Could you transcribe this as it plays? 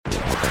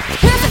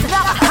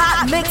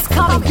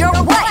coming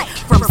your way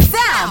from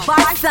Sound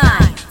by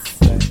Signs.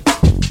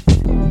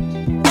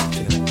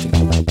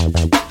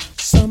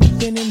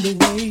 Something in the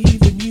way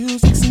the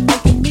music's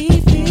making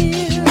me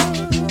feel.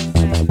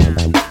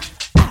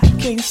 I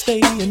can't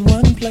stay in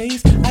one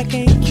place, I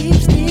can't keep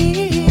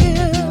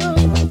still.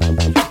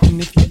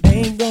 And if you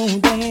ain't gon'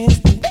 dance,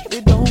 then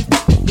baby don't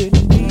fuck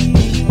with me.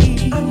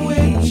 I'm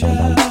with ya.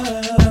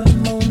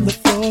 I'm on the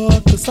floor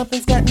 'cause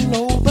something's gotten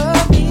over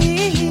me.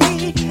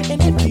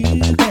 And if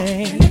you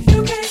can't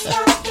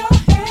stop your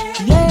head,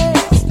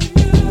 yes,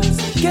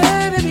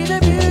 girl, baby, the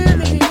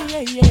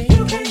music, yeah.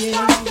 You can't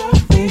stop your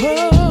feet.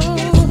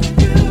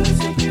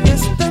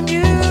 It's the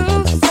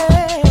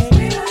music.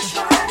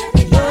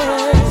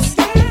 Yes,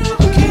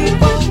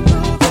 keep on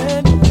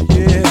moving,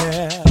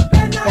 yeah.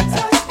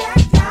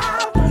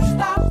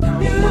 Stop the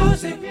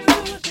music.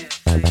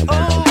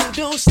 Oh,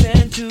 don't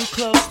stand too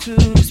close to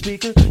the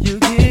speaker, you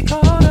get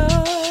caught up.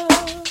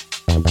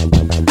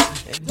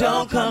 And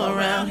don't come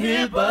around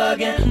here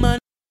bugging my.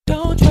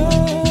 Don't you?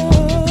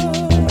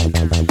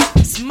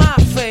 It's my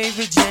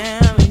favorite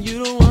jam, and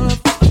you don't wanna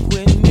fuck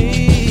with me.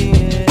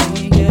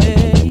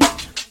 Yeah.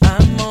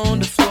 I'm on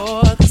the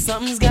floor 'cause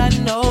something's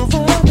gotten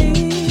over me.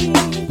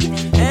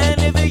 And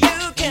if you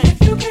can't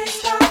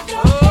stop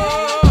your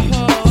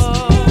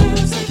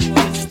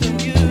it's the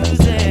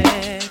music.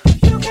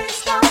 You can't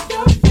stop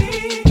your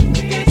feet.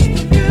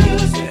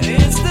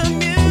 It's the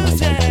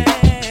music.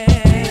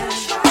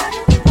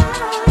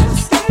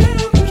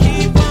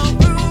 Keep on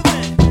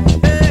grooving.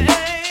 Hey,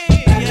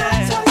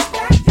 yeah.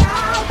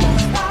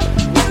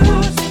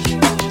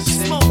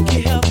 Smokey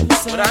help me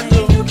say. What I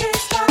do? You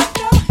can't stop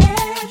your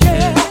head.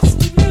 Yes,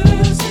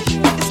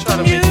 it's Try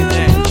the to make you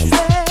dance.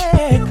 music.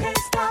 You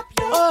can't stop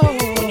your head.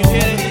 When you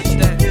hear it, it's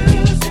that.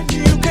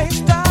 You can't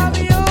stop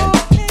your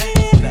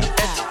head.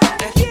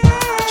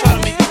 Try to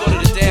make you go to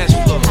the dance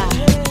floor.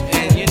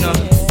 And you know,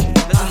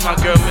 listen to my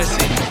girl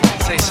Missy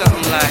say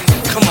something like,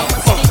 come on.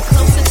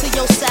 Closer to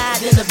your side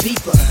than a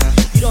beeper.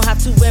 You don't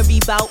have to worry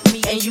about me,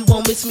 and you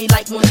won't miss me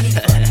like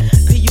Monifa.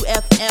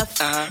 PUFF,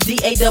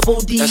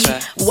 That's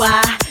right.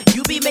 Why?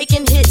 You be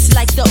making hits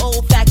like the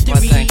old factory.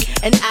 Well, thank you.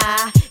 And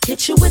I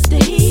hit you with the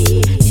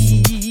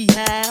heat.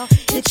 I'll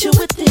hit you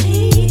with the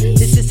heat.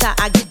 This is how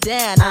I get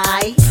down,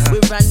 I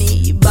with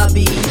Ronnie,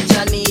 Bobby,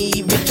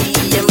 Johnny, Ricky,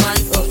 and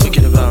Mike.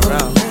 Thinking about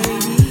round.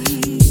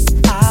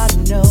 I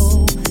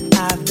know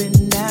I've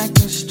been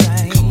acting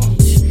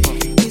strange.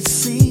 It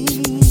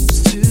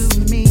seems to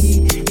me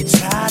you're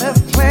tired of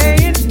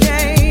playing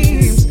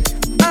games.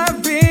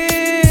 I've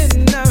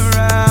been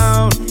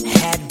around,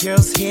 had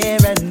girls here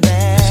and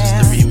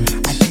there.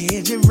 I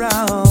did you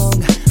wrong,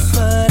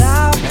 but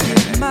I'll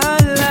give my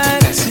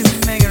life to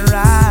make it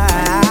right.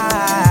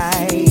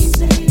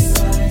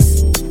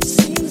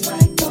 Seems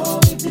like all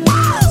we do is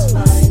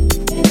fight,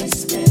 and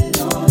it's been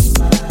on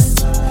my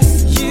mind.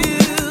 You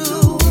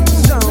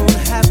don't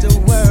have to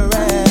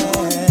worry.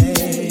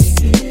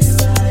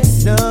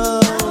 No,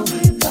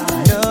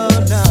 no.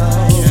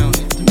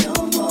 No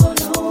more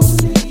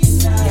lonely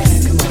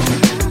nights.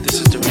 This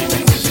is the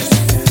remix.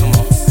 Come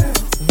on.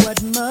 What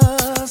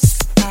must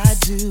I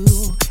do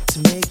to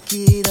make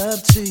it up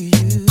to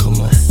you?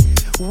 Come on.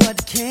 What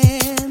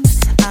can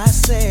I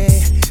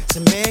say to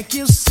make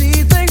you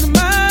see things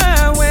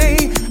my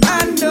way?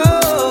 I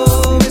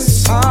know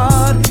it's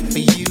hard for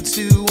you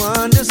to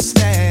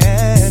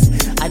understand.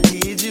 I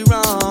did you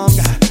wrong,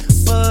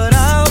 but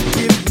I'll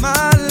give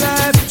my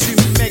life to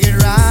make it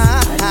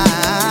right.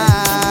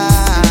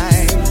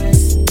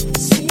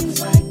 Seems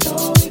like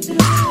all we do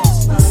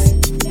is fight,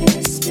 and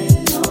it's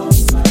been on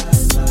my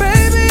mind.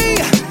 Baby,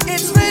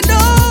 it's been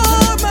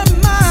on my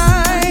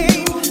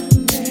mind.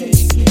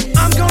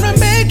 I'm gonna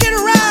make it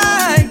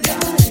right.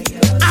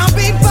 I'll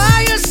be by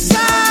your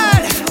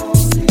side.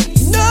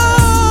 No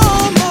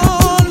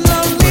more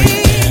lonely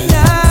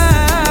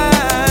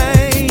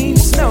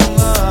nights. No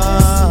more.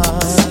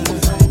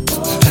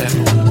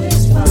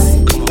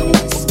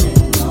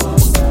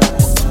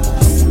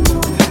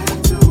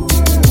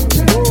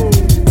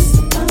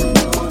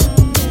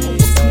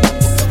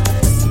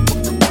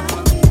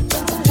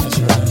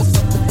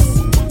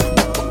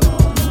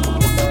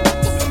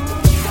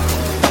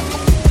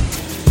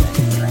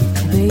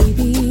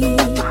 Baby,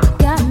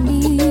 got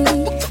me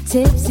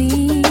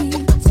tipsy,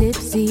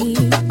 tipsy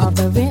off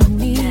the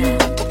Remy.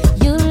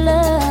 Your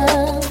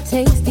love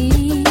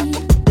tasty,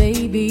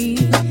 baby.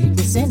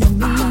 You're sending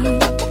me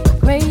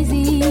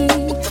crazy,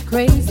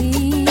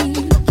 crazy.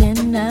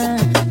 Can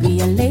I be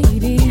a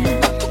lady?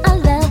 I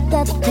love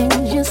the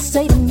things you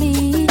say to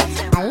me.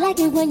 I like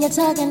it when you're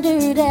talking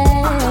dirty.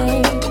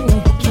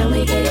 Can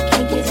we get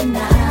kinky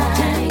tonight?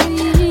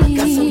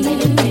 Got so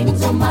many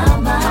things on my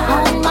mind.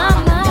 On my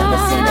mind. Never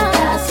seen a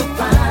guy so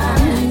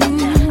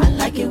fine. I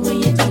like it when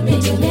you do me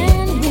dirty.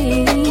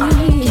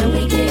 Can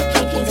we get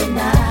kinky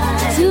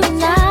tonight?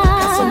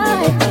 Got so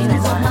many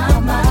things on my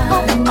mind.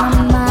 On my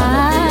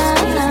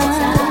mind.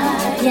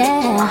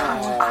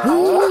 Yeah.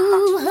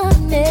 Ooh,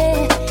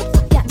 honey,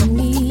 got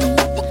me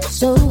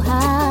so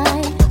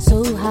high, so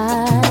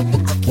high.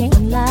 I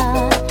can't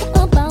lie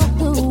about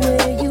the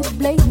way you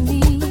play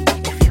me.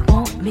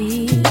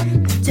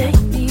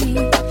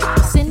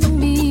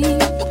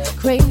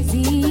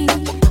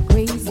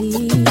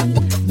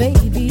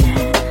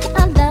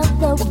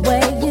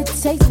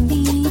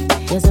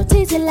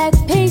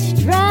 peach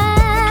dry.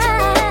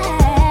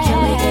 Can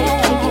we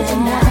get kinky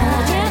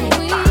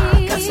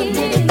tonight? Got so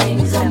many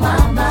things on my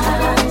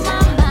mind.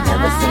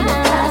 Never seen a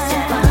guy so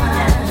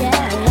fine.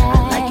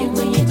 Like it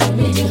when you do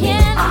me.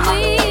 Can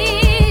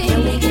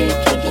we get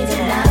kinky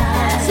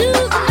tonight?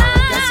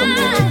 Got so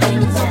many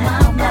things on my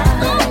mind.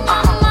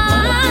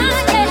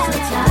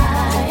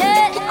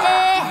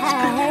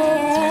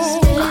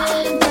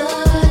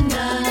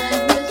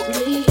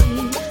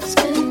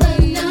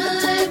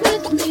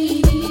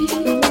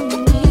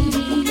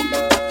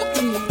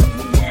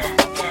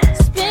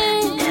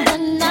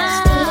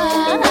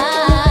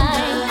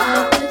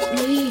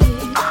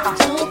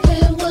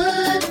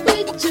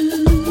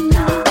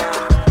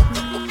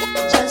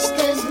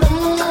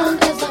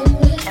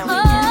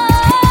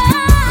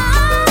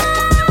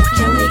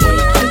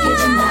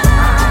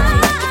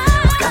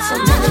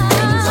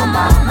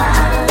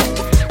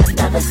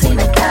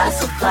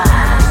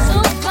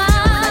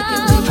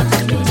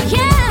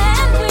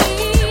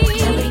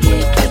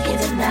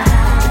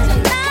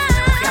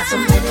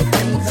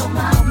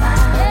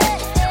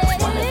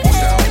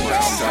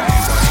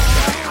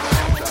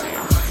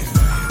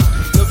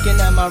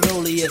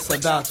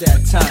 About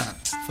that time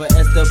for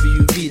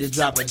SWV to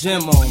drop a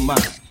gem on mine.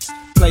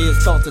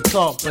 Players talk to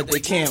talk, but they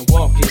can't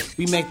walk it.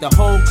 We make the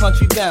whole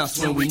country bounce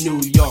when we New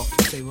York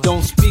it.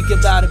 Don't speak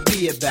about it,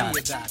 be about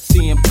it.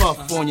 Seeing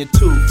Puff on your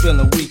tube,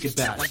 feeling weak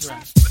about it.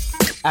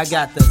 I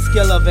got the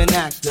skill of an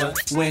actor,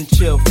 wind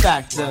chill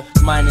factor,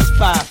 minus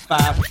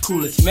 5'5",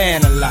 coolest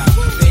man alive.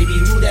 Baby,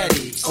 who that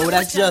is? Oh,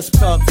 that's just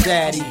Puff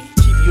Daddy.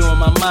 Keep you on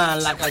my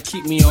mind like I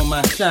keep me on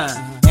my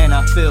shine. And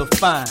I feel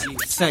fine,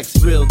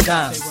 sex real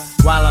time.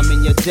 While I'm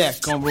in your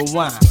deck on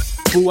rewind.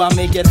 Boo, I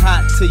make it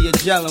hot till you're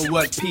gelling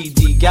what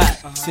PD got.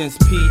 Since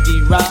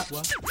PD rock,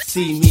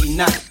 see me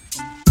not.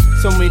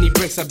 So many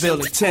bricks, I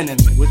build a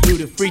tenement. We'll do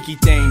the freaky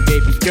thing,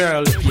 baby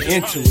girl, if you're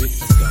into it.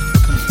 Let's go,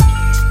 come on.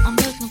 I'm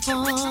looking for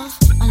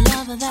a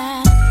lover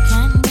that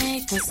can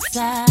make a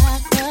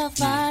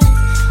sacrifice.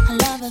 A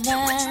lover that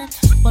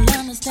will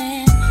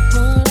understand,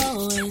 will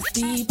always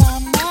be by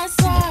my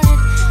side.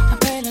 I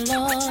pray the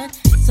Lord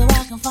so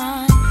I can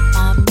find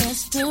my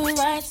Mr.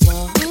 Right. So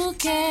who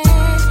can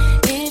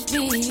it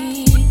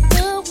be?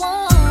 The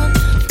one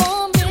for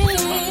me.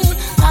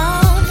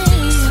 I'll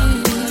need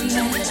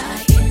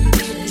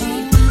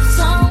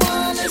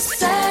someone to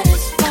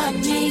satisfy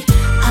me.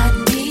 I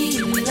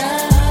need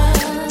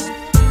love.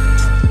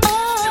 Oh,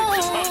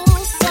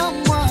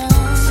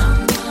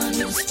 someone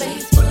who's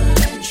faithful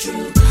and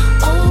true.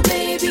 Oh,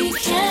 baby,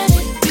 can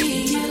it be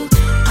you?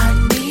 I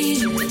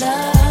need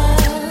love.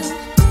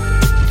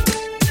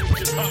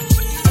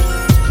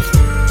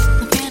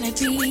 But can it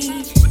be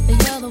that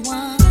you're the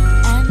one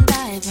and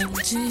I've been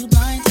too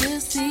blind to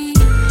see?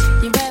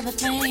 You're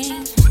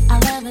everything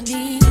I'll ever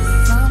need.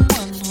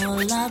 Someone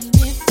who'll love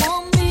me for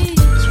me.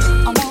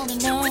 I wanna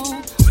know,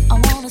 I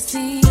wanna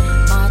see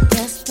my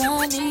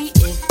destiny.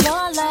 If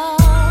your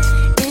love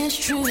is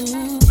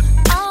true,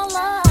 I'll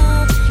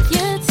love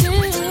you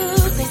too.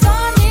 'Cause I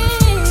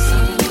need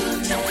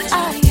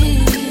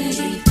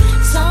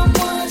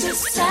someone to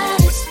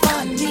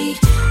satisfy me.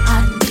 I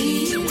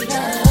need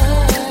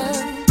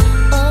love.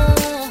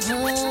 Oh,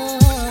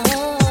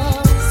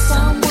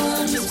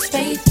 someone who's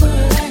faithful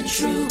and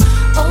true.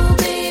 Oh,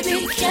 baby,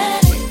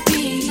 can it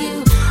be you?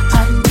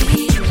 I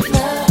need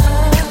love.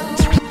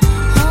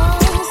 Oh,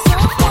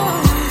 someone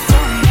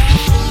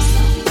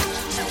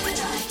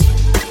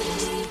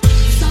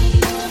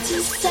to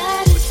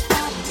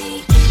satisfy me.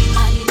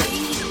 I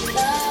need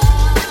love.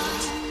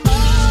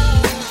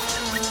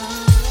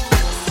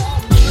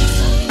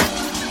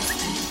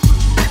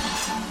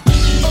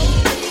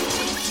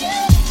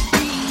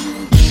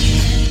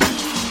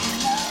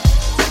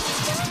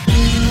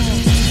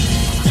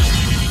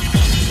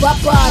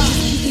 Bye-bye,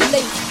 you be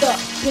laced up.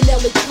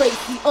 Pinella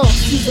Tracy,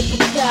 Caesar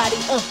Bugatti,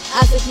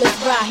 Isaac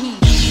Mizrahi.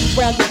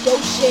 Brown the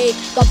Dolce,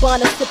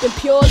 Gabbana sipping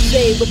Pure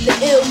Zay with the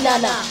ill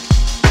nana.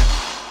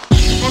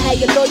 I had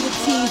your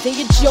loyalties and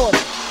your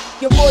joints,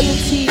 your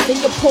royalties and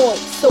your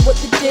points. So what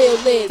the deal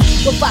is?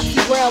 With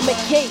Foxy Brown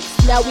McCase,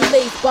 now we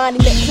lace Bonnie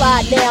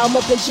McClyde. Now I'm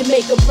up in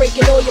Jamaica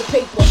breaking all your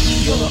paper.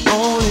 You're the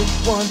only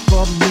one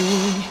for me.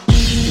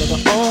 You're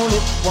the only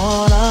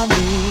one I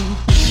need.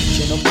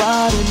 Can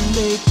nobody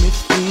make me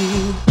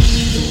feel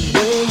the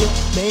way you're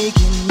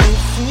making me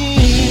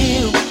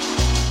feel?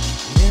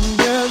 And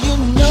girl, you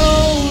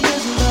know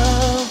this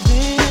love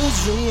is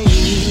real.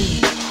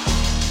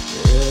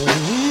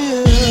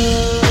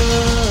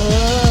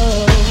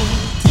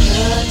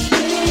 Touch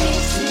me,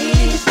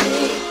 squeeze me,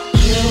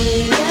 feel me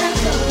and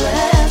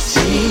caress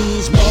me.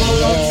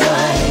 Hold on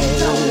tight,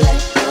 don't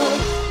let go.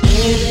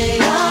 Baby,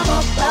 I'm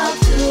about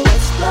to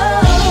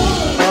explode.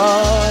 Oh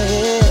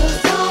yeah.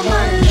 'Cause all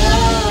my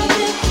love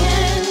you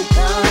can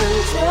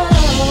control.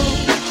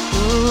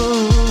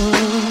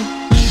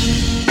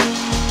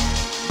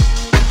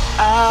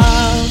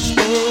 I'll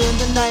spend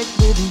the night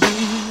with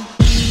you.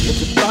 If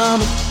you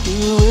promise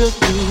you will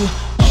do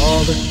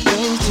all the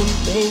things to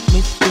make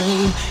me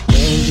scream,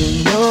 and you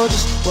know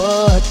just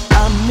what I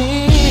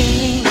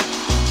mean.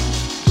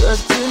 Girl,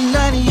 'cause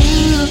tonight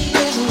you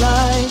is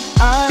like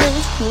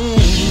ice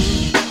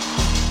cream.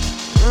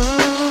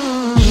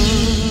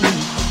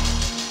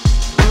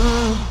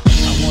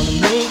 I wanna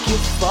make you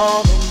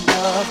fall in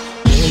love,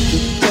 make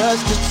you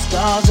touch the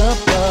stars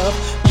above.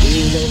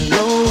 Lay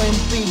low and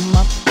be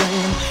my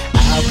friend.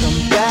 I'll come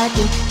back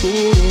and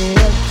hit it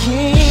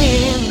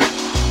again.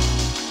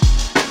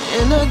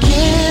 And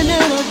again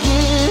and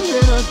again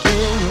and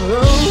again.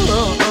 Oh,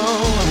 oh,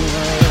 oh,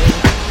 yeah.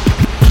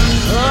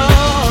 Oh,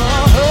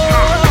 oh,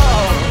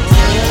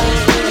 yeah.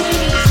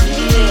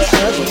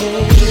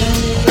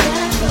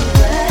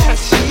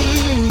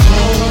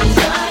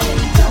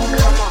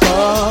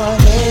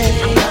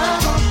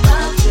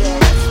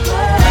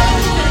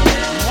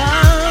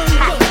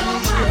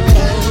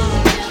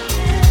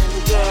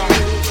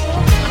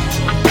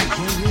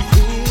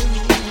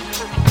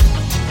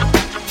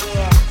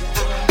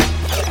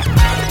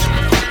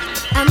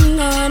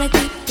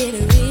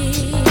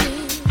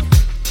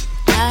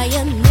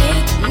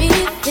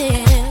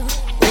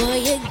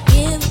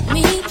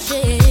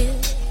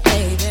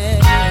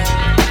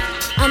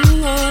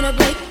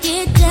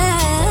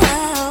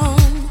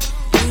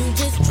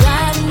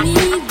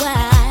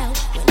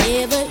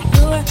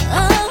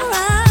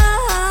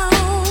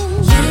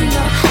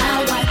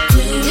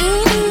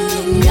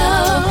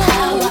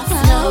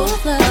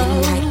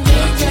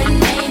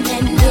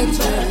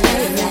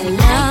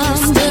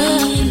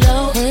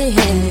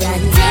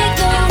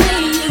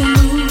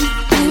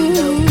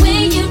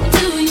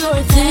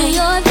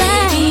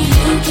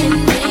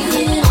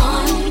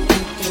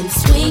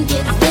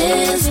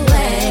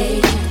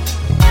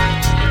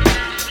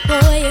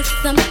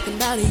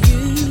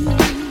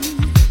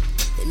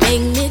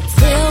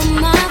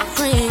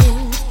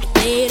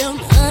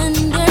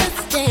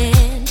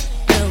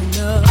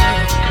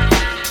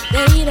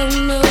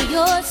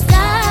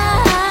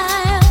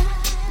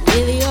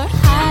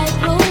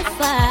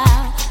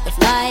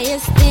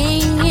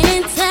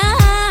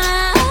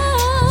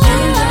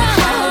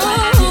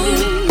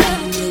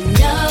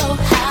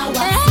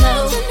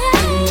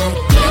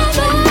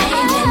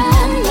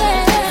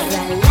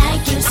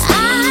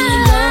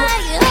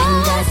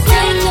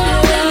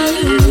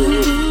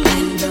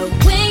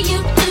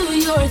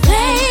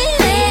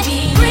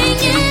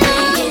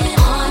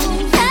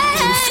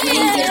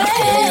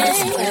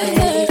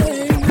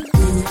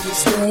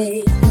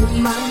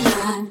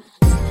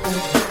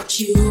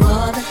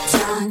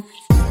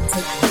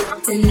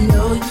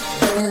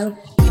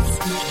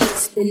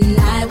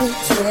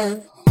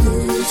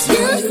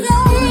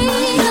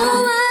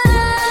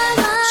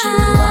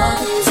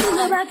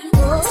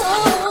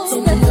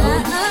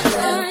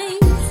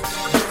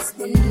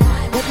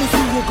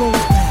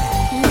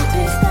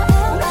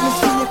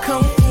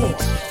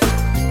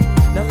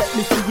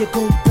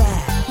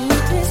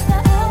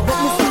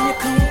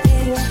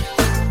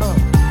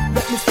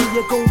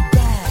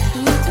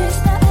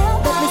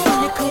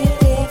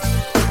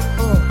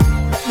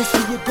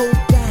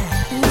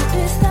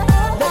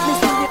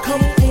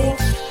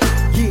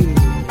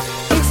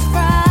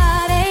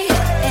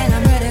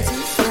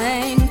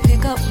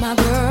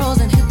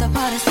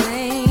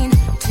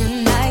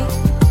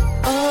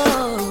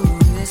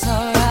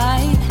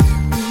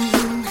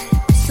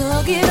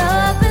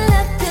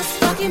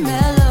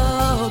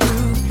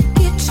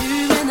 Get you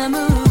in the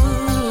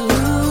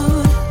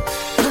mood,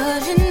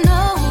 'cause you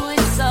know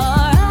it's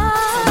alright.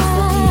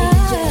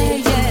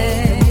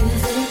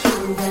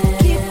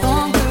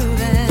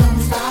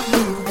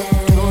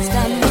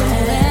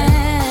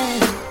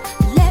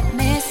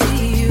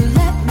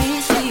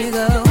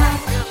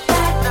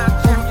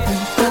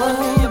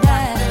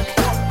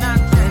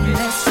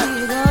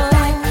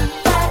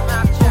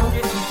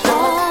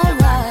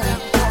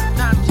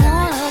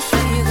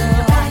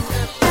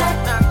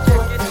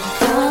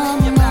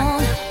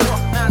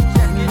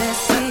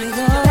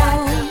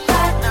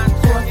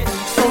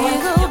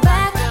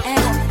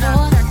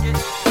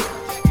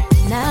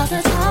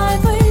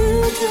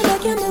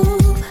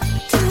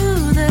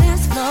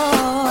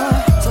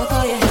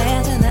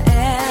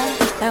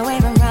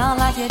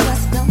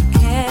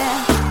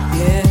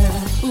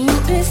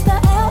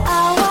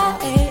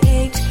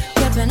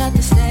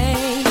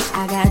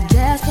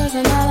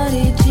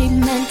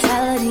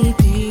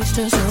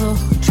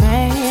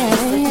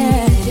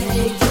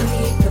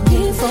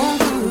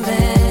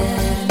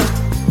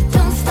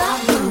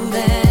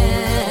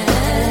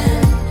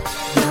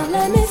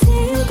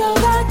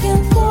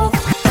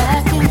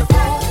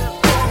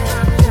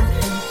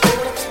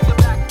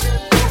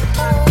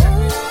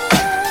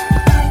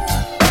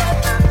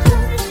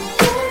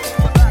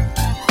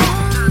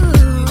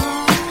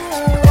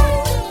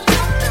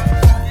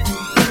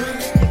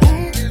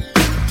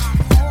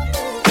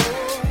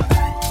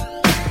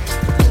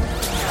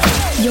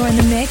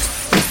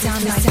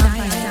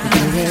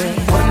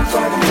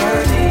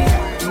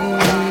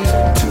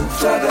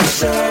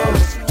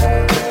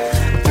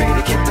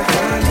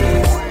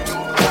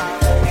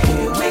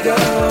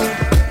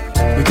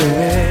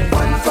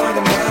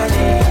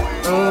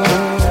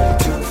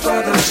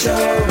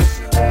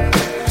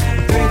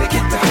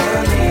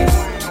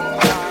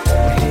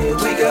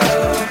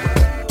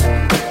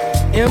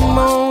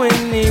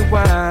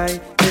 M-O-N-E-Y,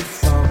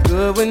 it's all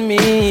good with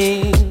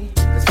me.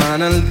 'Cause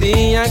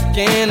finally I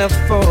can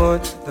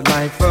afford the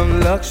life of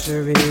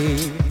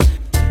luxury.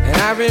 And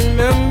I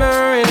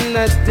remember in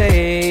the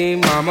day,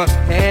 mama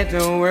had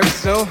to work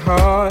so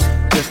hard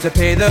just to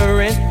pay the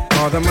rent,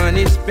 all the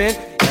money spent,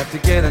 have to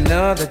get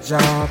another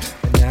job.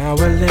 And now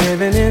we're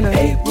living in a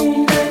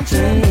 8-room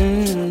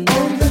mansion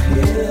on the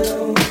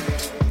hill.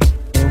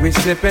 And we're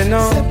sipping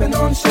on champagne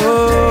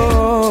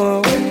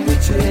when we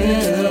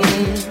chill.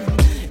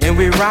 And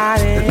we're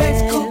riding the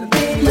Mexico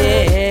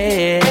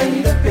yeah,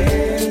 and the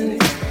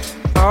Benz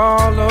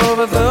all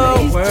over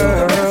the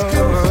world.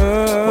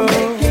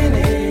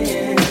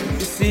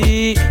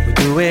 We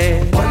do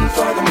it one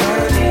for the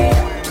money,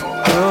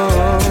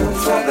 two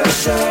for the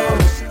show.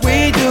 We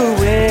do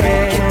it.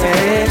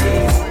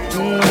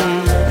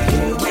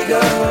 Here we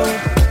go.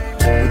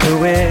 We do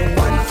it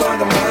one for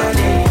the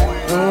money,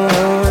 two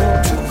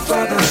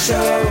for the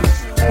show.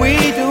 We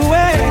do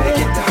it.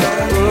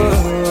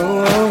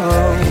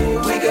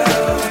 Here we go.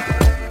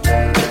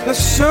 The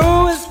show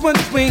is what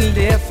we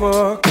live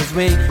for, 'cause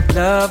we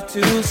love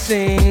to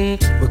sing.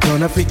 We're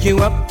gonna freak you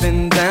up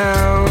and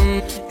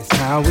down.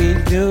 How we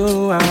do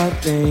our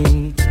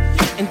thing.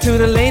 And to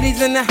the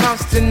ladies in the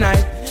house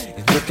tonight,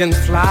 it's looking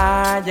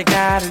fly, you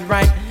got it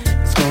right.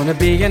 It's gonna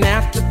be an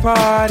after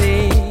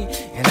party,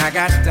 and I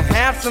got to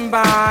have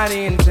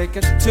somebody and take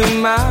it to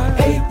my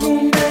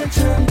 8-room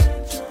mansion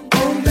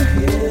on the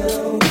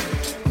hill.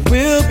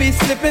 We'll be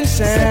sipping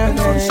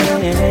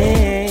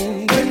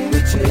champagne when we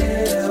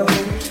chill,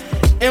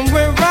 and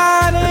we're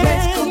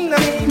riding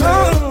the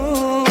moon.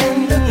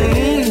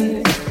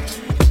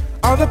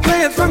 All the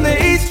players from the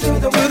east to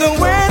the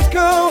west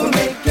coast.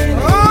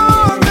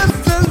 Oh, this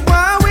is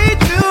why we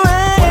do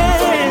it.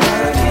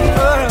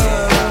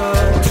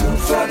 Two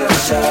for the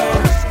show.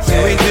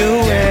 Here we do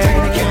it.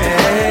 Here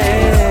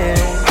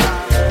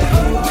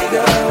we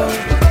go.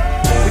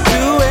 We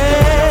do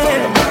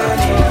it.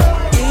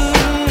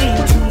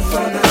 Two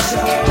for the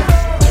show.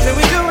 Here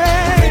we do it.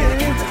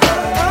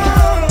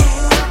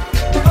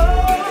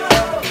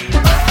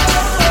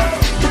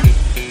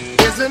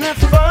 Isn't it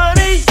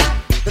funny?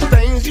 The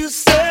things you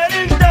said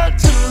and done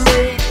to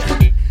me.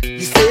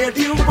 You said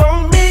you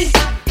want me,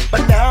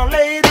 but now,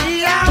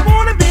 lady, I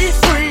wanna be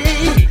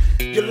free.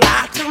 You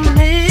lied to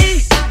me.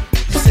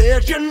 You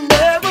said you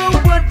never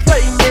would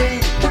play me,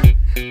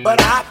 but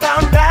I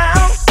found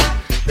out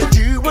that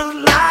you was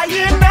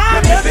lying all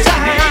the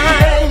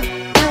time.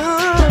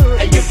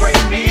 And you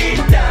bring me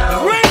down.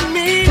 Bring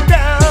me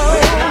down.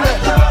 When I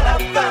thought I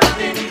found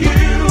in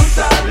you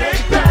solid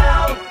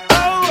ground.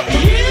 Oh,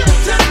 you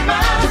took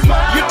my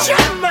smile. You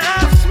took my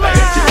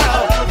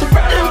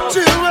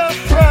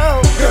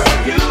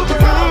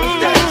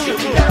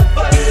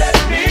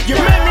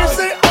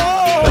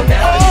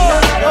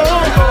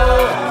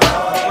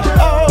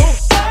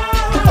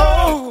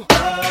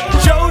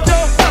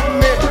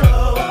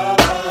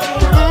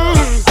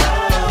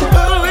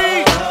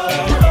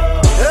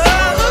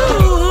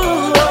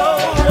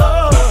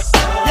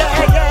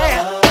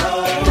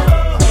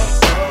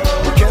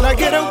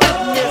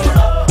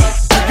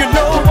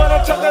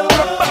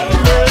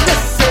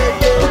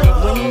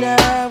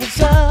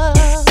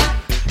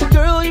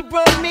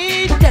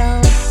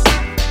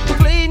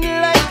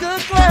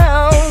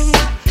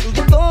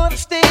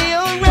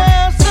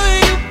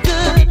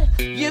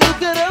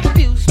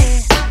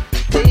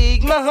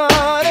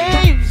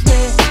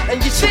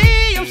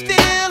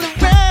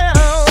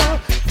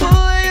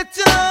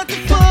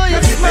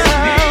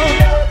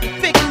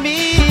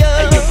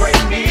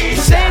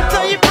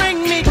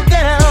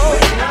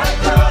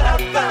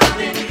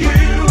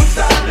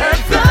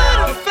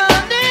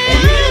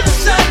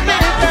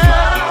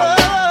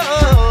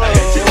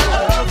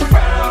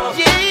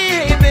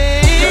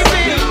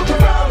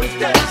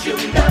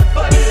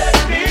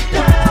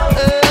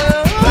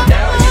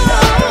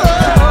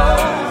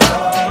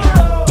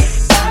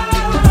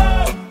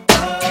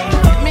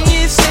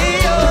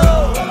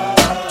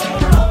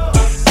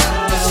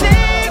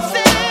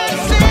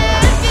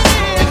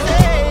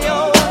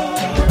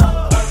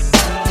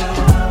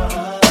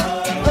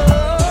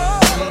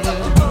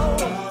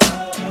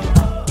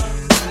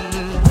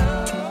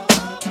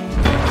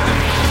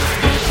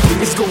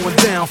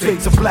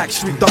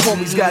The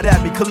homies got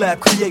at me, collab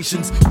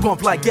creations,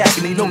 bump like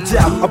agony, no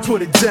doubt. I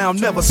put it down,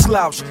 never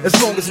slouch. As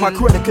long as my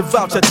credit can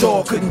vouch, a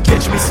dog couldn't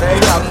catch me, say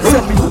out.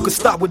 Tell me who could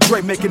stop with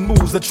Dre making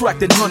moves,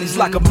 attracting honeys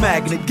like a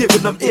magnet,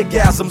 giving them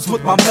orgasms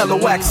with my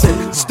mellow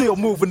accent. Still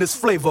moving this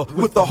flavor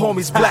with the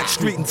homies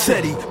Blackstreet and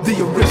Teddy,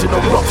 the original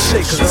rough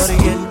shakers. Shorty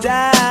get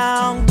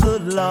down,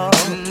 good lord.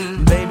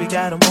 Baby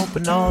got them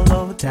open all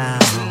over town.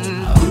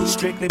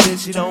 Strictly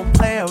bitch, you don't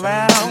play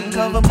around.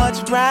 Cover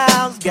much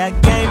grounds, got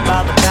game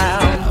by the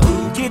pound.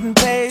 Getting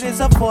paid is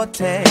a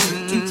forte,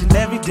 each and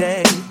every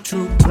day.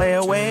 True play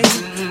away.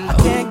 I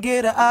can't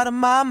get her out of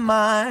my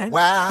mind.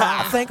 Wow.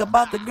 I think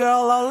about the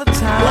girl all the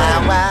time.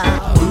 Wow,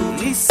 wow.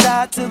 East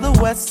side to the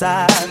west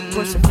side,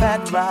 pushing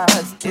fat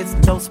rides, it's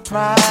no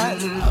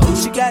surprise.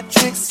 She got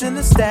tricks in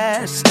the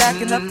stash,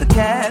 stacking up the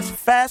cash,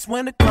 fast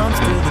when it comes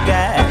to the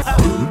gas.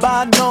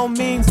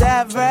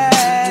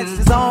 rags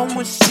is on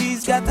when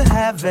she's got to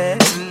have it.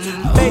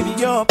 Baby,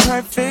 you're a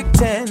perfect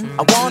 10.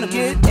 I wanna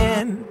get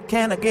in.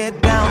 Can I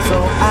get down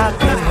so I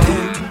can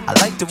win? I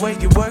like the way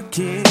you work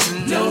it.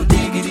 No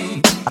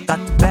diggity. I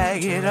got to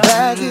bag it up.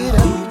 Bag it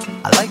up.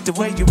 I like the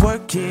way you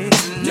work it.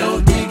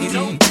 No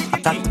diggity. I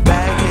got to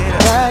bag it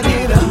up. Bag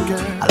it up,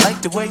 girl. I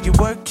like the way you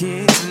work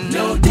it.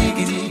 No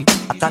diggity.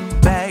 I got to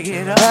bag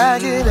it up.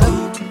 Bag it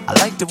up. I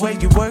like the way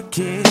you work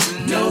it.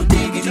 No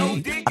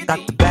diggity. I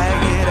got to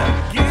bag it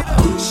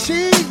up.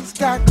 She's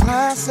got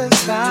class and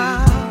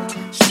style.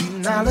 Street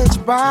knowledge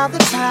by the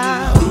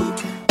time.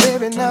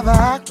 Baby never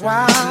act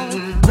wild.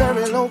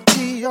 Very low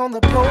key on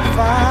the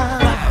profile.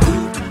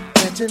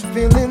 Catching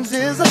feelings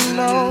is a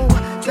no.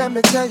 Let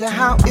me tell you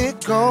how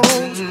it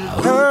goes.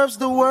 Curves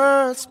the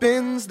word,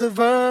 spins the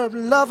verb.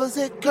 Lovers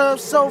it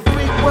curves so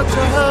freak what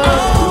you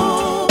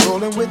heard.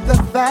 Rolling with the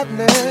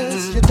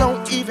fatness. You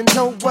don't even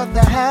know what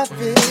the half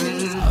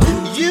is.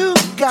 You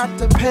got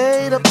to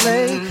pay to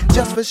play.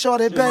 Just for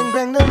shorty bang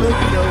bang to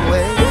look your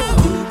way.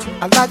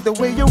 I like the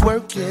way you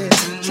work it.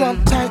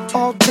 Trump tight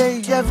all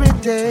day, every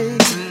day.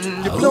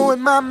 You're blowing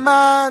my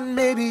mind,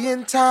 maybe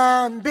in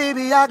time.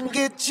 Baby, I can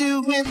get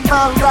you in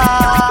my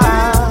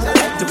ride. I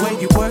like the way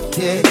you work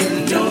it.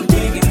 No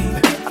diggity.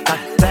 I got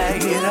to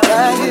bag it up.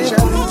 Bag it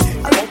up.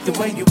 I like the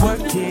way you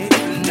work it.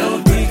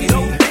 No diggity.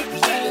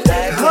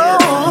 Bag it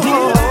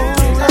up.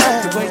 I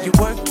like the way you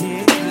work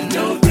it.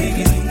 No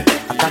diggity.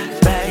 I got to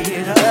bag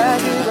it up.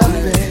 Bag it up,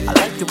 baby. I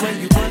like the way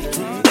you work it.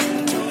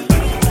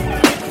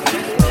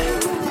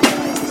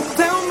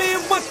 Tell me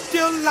what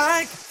you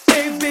like,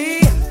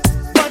 baby.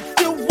 What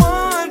you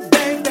want,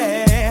 baby.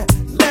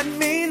 Let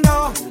me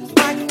know.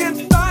 I can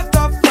start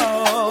the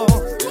flow.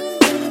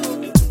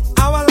 I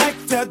would like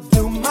to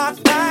do my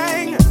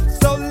thing,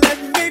 so let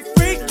me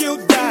freak you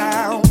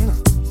down.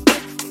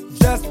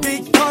 Just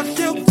because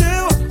you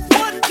do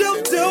what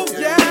you do,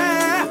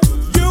 yeah.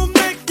 You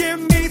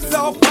making me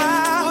so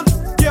proud.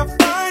 You're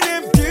fine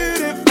and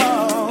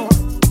beautiful.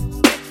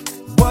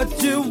 What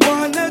you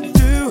wanna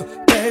do,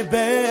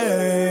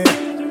 baby?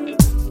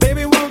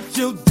 Baby, won't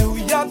you do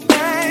your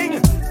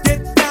thing?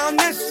 Get down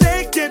and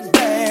shake it,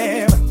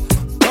 babe.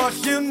 'Cause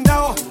you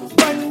know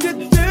what you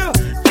do,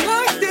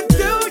 like to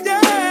do,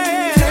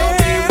 yeah. Tell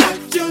me what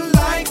you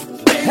like,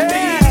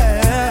 baby.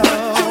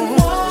 What you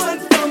want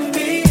from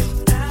me.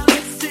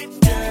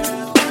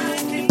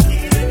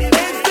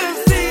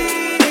 Ecstasy.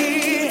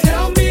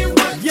 Tell me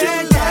what you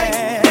like,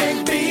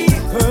 baby.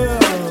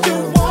 What you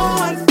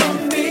want from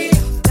me.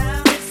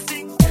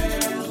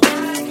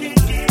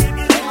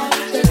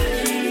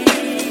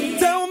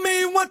 Tell me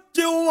what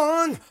you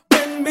want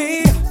with me.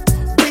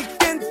 We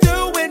can do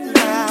it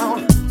now.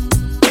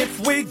 If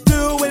we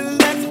do it,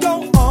 let's go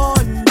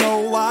on no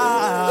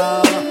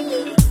while.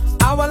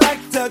 I would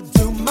like to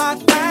do my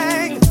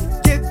thing.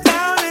 Get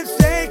down and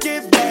shake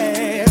it,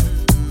 babe.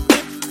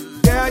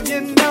 Girl,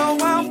 you know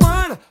I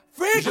wanna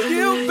freak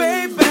you,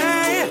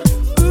 baby.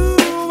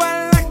 Ooh, I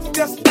like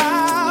your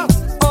style.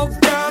 Oh,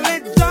 girl,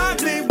 it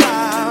drives me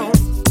wild.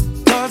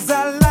 'Cause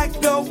I like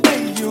the way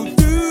you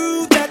do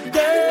that,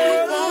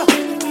 girl.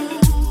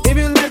 If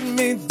you let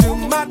me do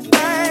my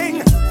thing,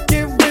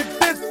 get with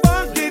this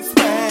funky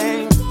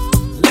swing.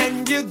 Let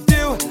you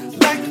do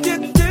like you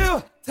do.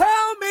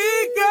 Tell me,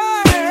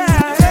 girl.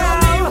 Tell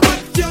me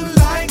what you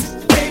like,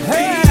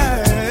 baby.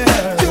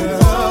 What you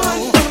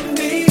want from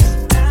me.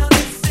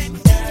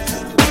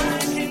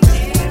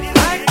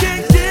 I can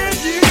give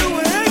you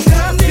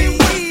ecstasy.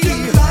 What you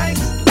like,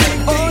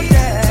 baby. Oh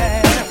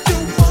yeah. What you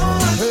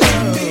want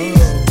from me.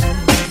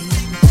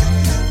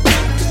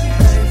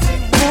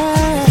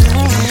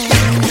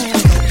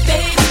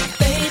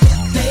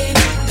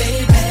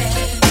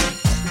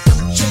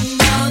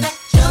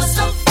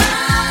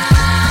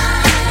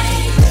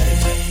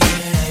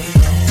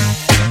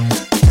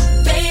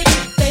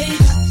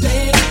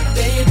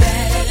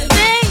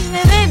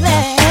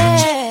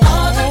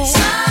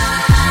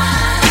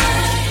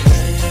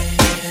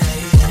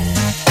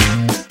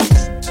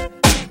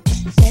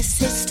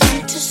 Guess it's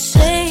time to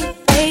say,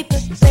 baby,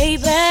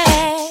 baby,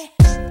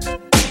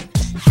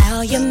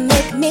 how you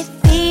make me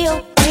feel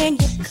when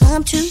you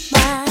come to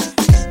mind.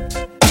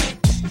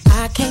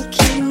 I can't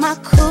keep my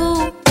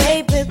cool,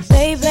 baby,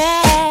 baby.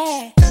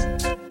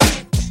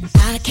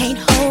 I can't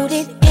hold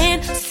it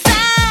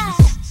inside.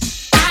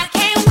 I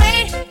can't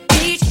wait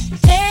each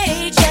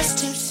day just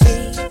to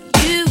see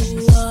you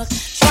walk.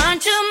 Trying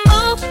to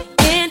move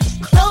in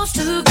close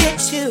to get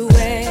you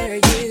where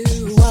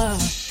you are.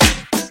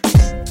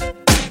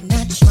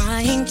 Not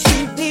trying to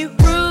be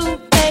rude,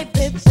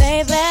 baby,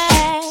 baby.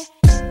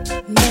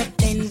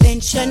 Nothing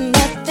venture,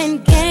 nothing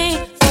gain.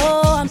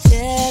 Oh, I'm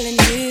telling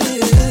you,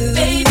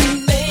 baby,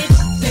 baby,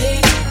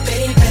 baby,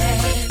 baby.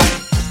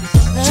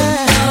 You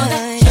know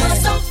that you're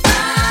so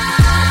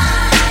fine.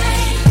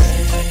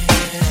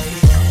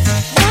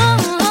 Oh,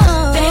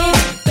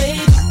 baby,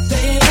 baby,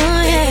 baby, oh,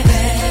 yeah.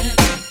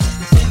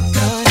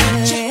 Gonna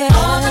check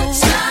all the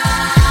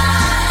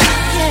time.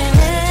 Yeah.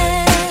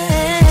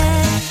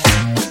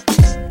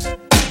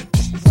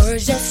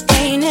 Words just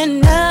ain't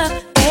enough,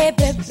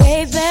 baby,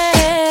 baby.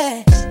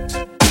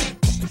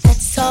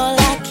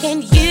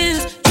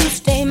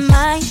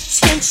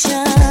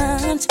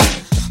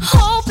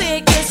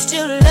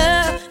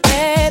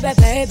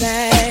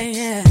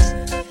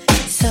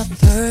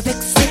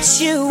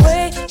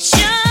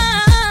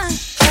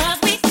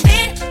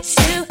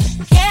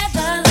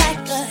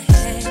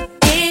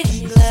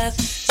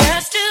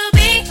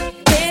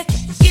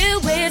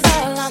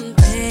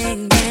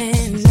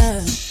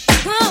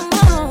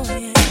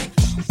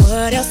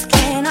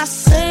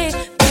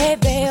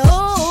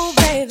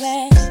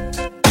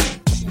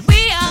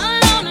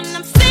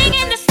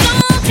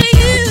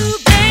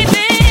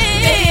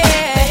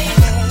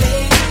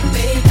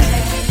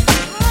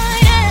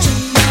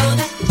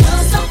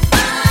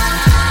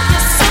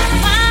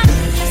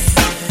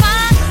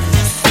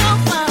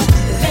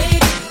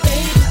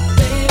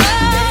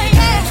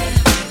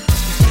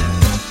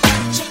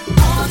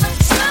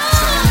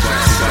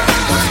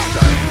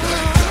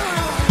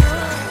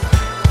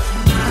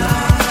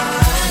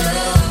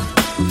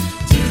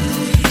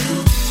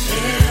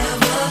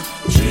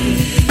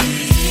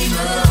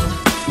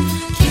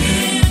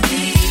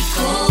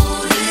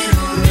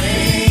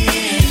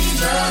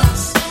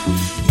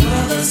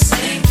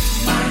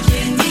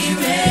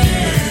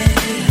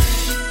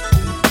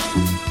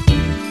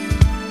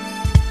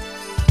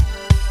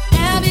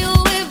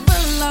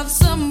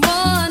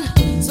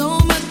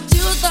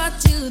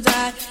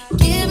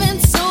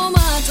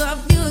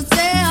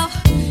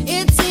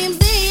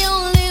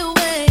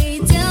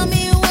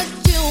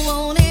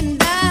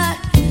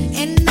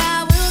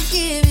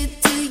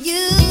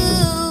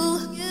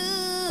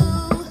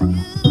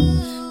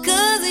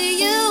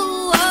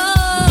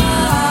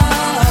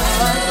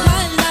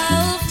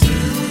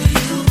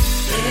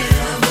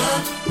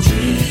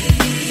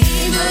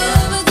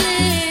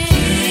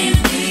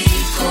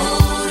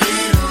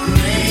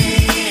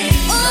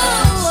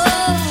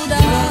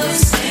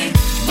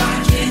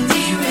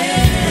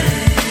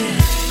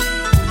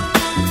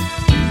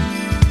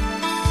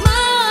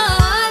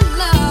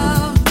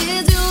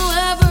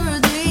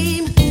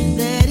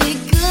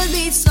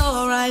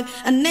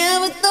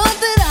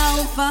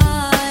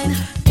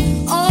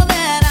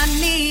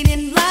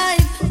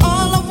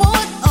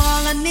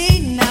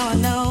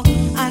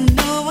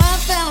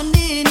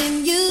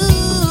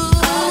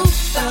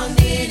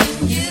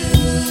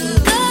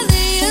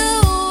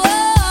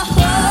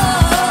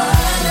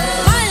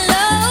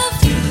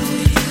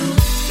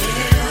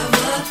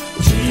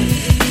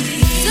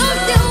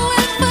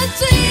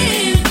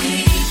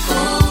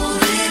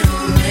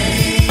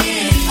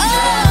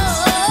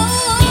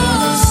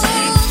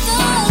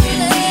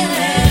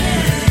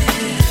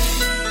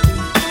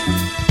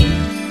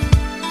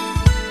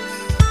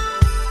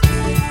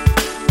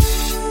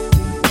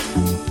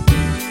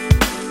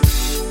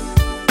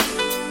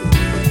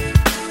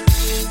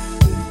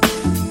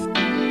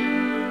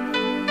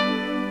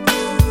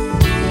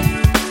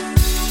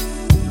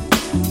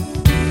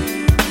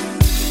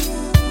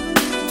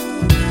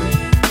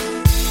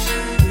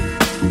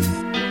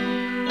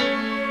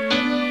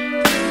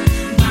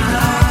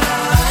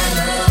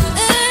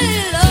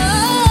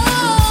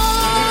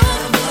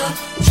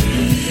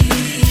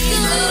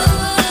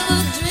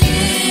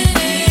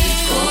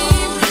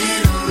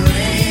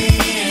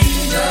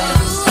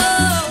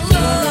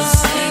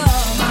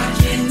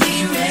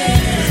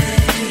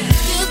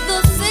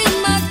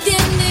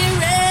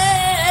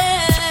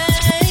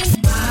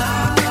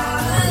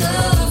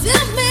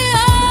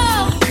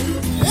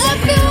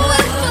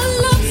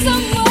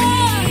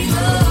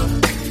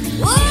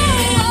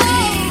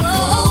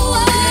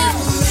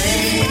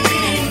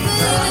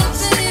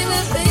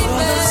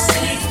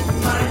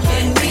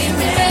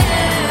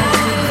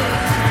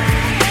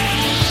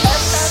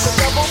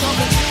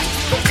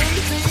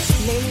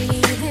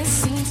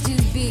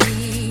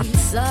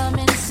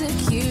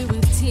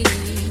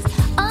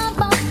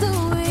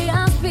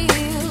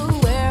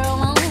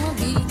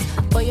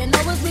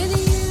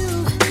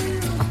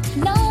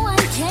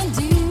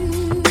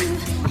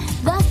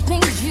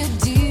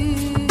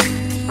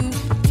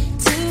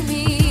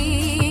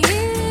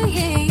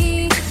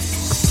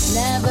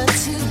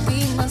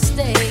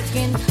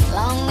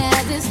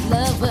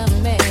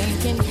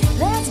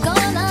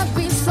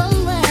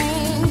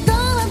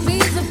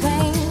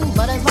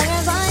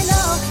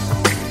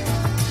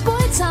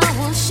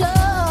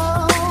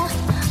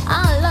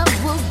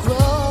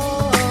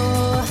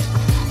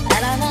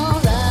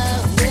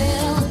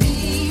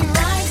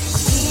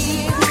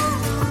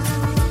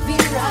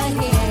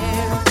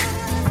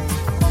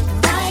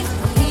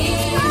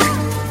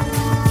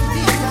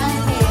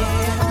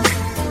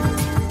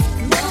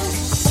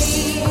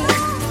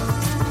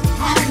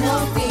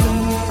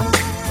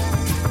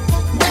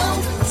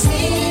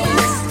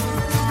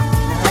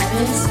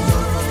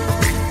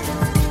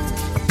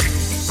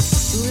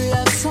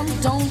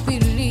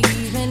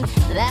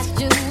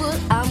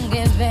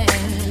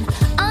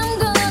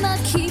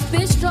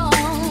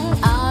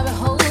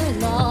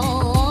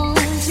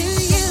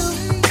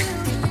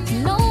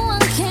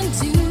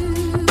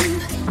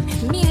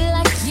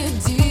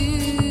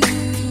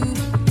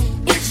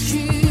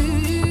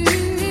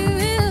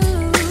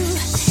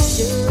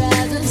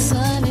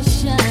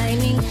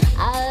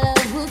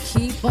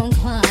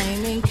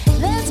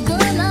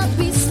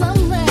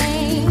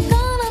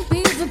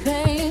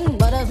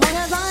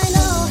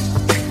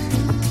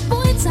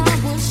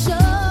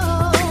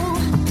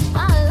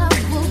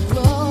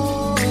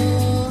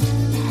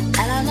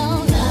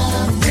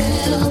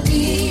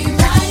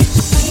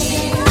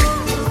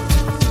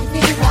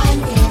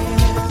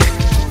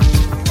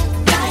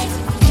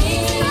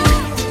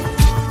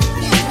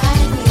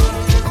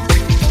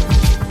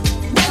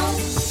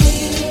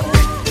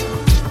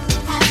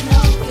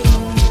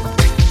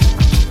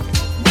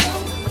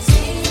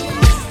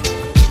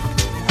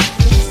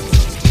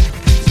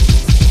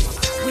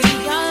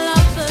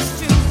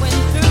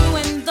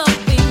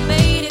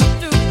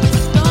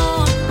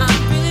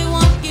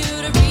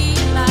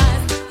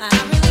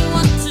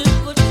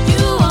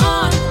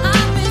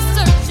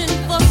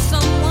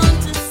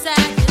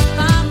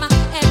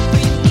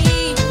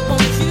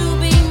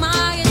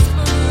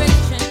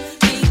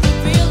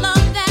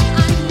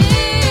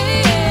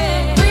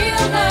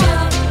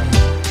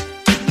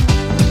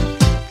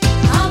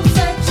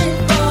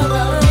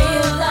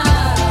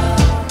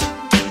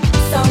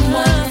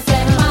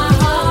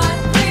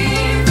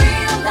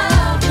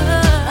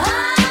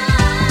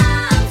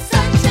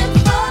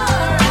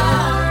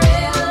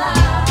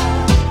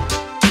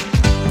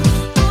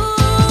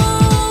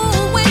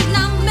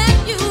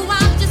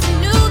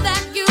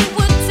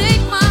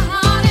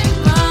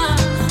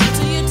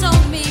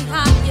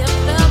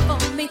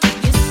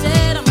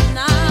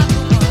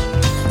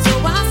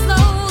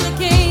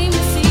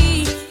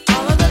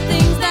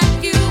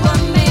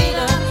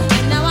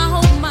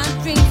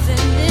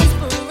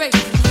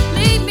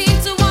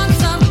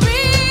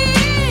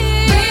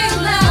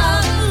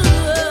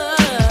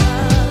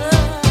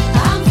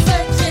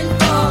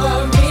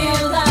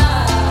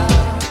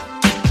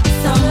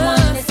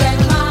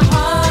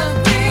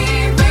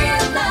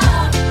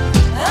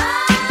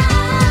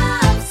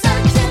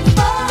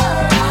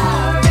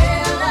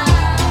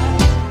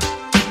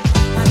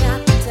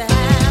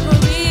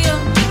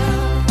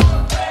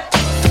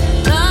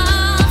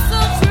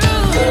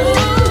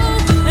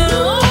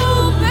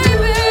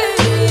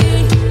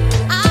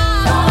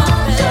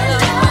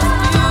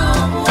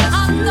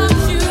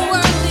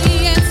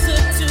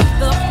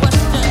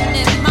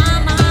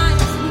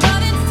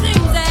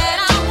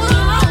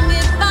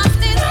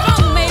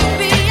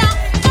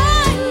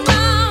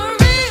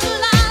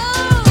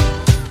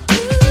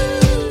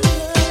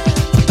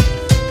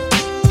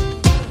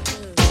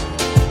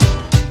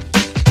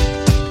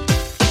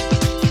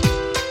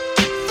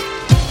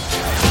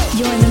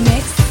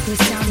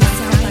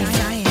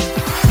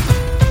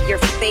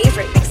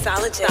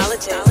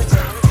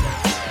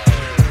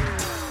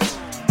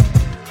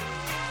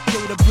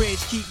 The bridge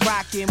keep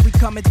rocking, we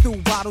coming through,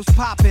 bottles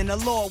popping.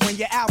 Allure when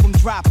your album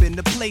dropping,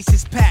 the place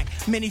is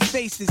packed. Many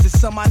faces, and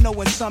some I know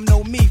and some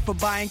know me for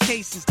buying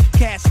cases.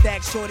 Cash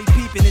stack, shorty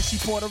peeping, and she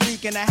Puerto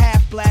Rican, a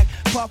half black.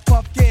 Puff,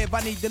 puff, give, I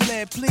need to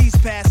live, please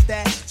pass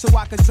that. So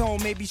I can zone,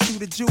 maybe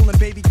shoot a jewel and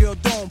baby girl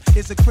dome.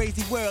 It's a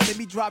crazy world, let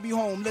me drive you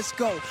home, let's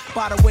go.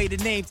 By the way, the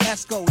name's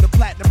Esco, the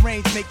platinum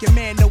range, make your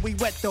man know we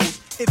wet those.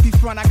 If you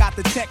front, I got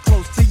the tech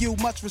close. To you,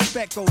 much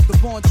respect goes, the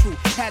born true.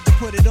 Had to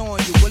put it on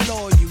you,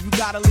 allure you. You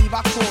gotta leave,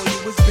 I call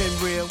you, it's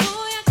been real.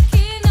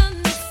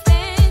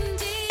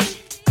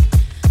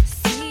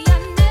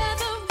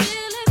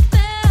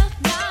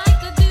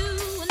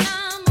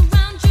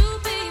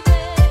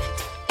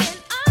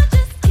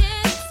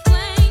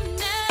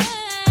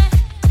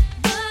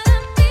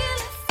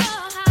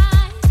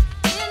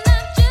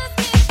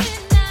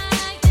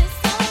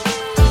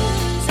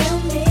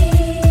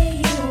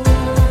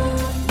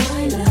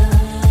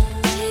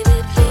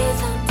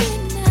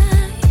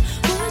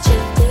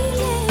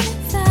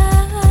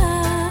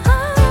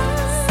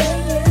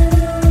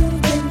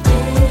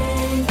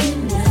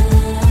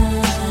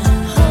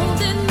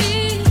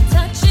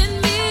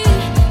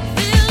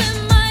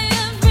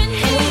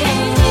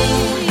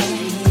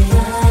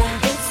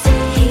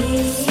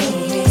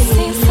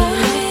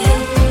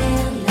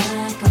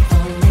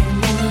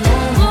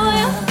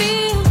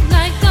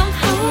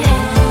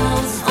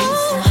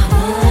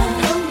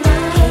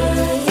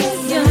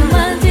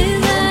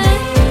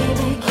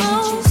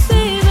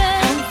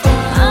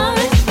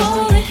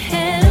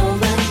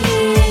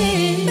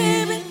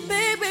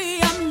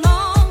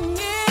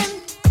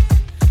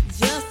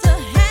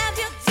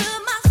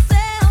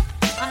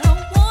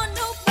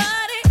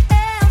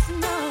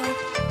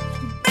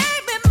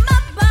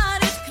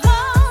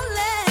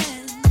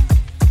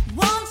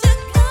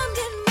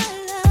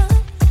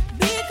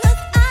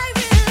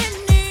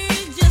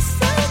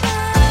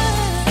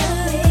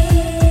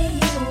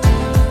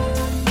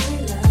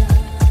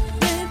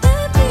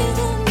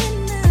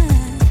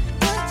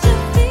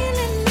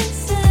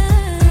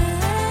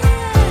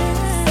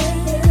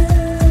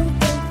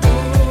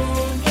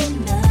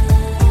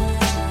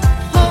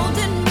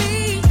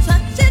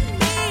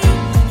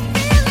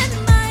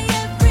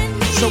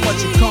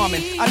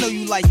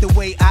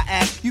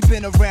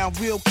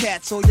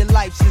 All your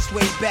life since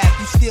way back,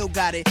 you still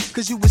got it,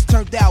 cause you was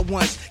turned out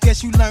once.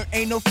 Guess you learned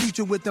ain't no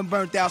future with them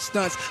burnt out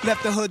stunts.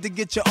 Left the hood to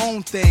get your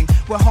own thing.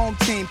 We're home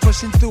team,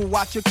 pushing through,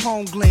 watch your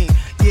cone gleam.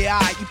 Yeah,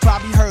 alright, you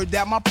probably heard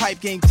that my pipe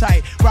game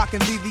tight.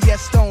 Rockin' VVS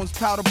stones,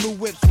 powder blue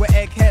whips with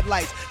egg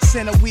headlights.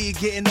 Center weed,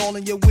 getting all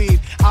in your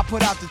weave. I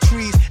put out the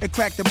trees and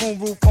crack the moon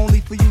roof only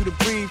for you to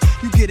breathe.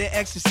 You get an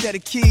extra set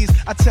of keys.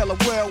 I tell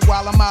the world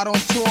while I'm out on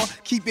tour,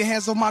 keep your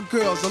hands on my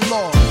girls,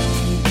 Lord.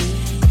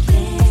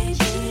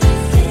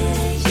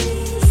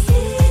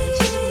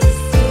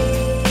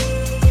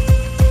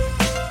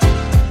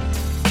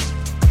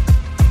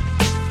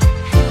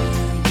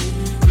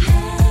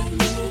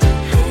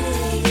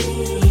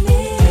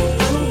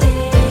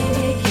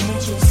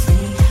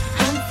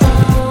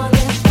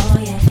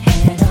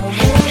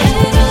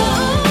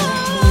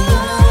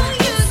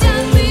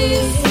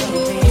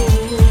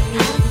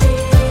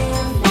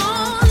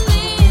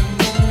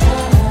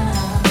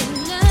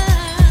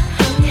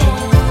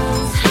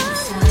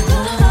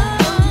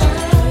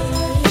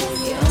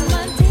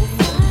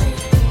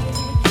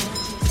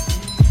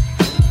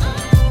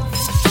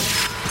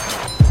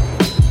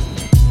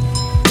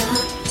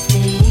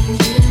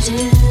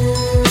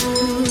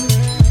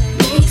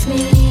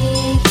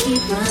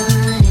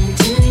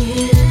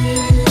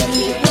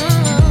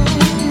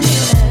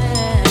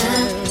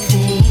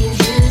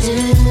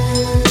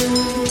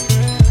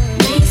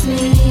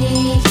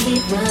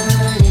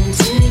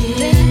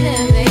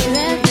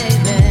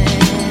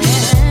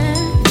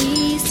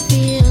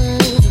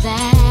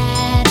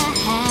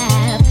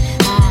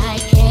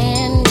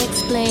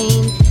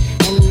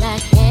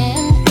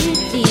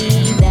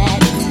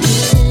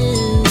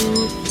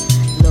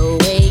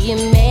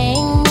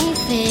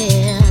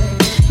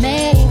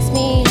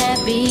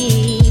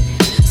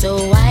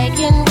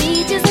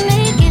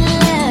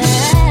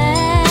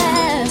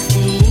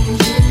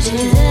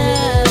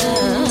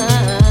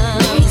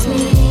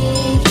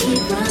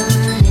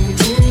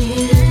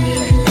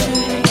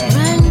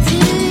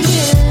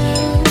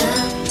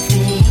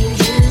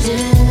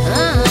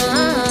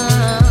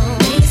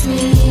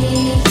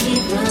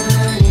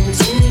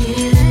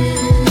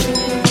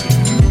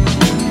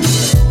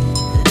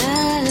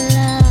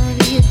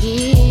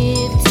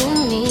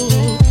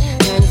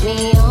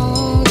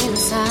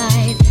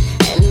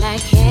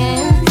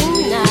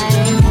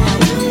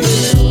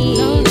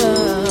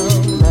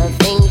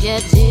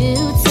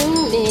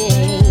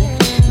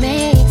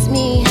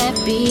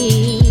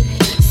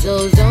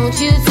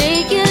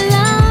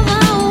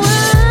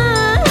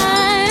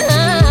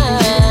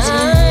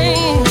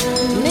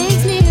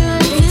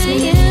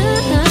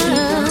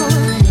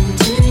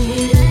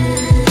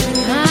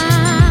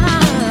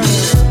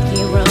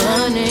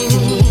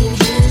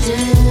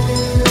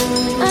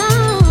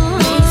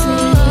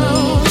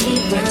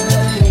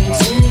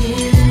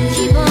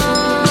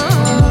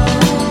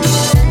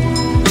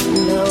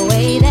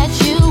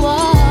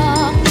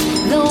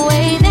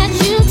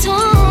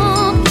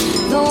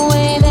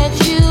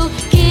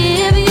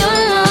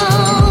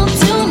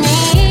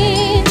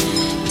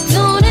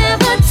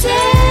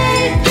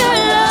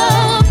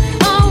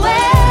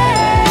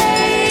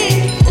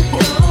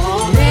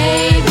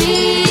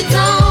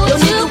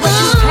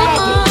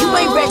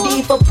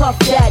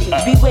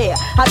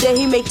 How dare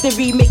he make the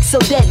remix so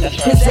deadly?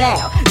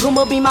 Pizzazz,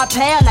 Guma be my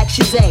pal like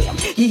Shazam.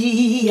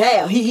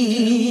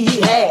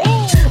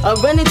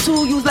 I'm running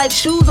to you like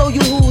shoes, oh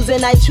you who's,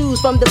 and I choose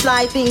from the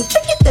fly things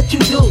that you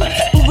do.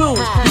 Who rules?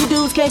 You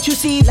dudes, can't you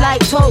see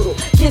like total?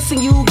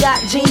 Kissing you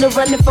got Gina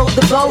running for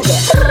the boulder.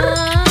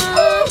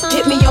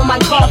 Hit me on my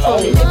car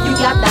phone. If you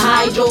got the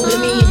hydro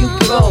with me, you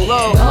can roll.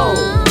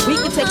 We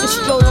can take a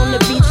stroll on the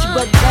beach,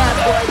 but bad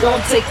boy,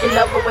 don't take your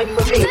love away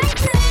from me.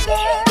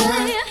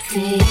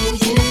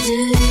 Things you do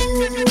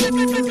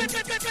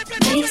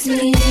makes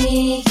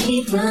me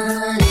keep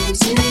running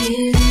to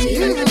you.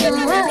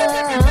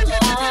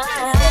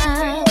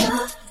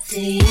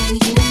 Things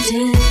you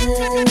do,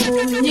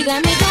 you got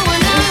me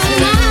going on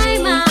my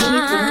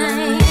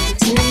mind.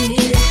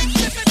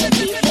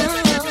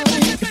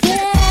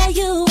 There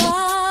you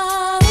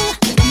are,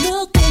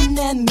 looking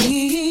at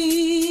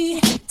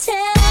me.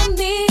 Tell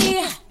me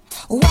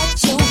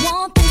what you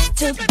want this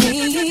to be.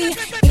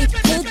 It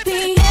could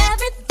be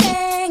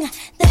everything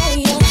that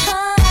your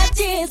heart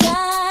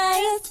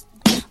desires.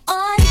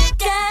 All you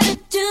gotta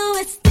do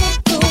is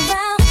stick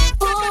around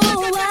for a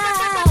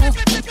while.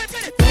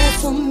 There's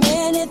so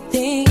many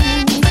things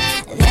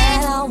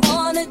that I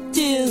wanna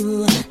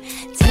do.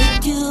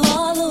 Take you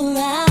all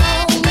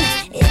around.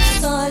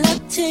 It's all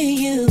up to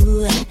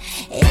you.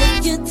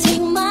 If you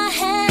take my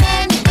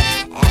hand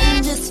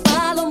and just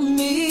follow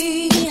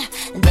me,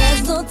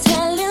 there's no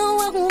telling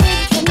what we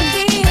can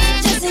be.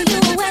 Just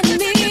you and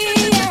me.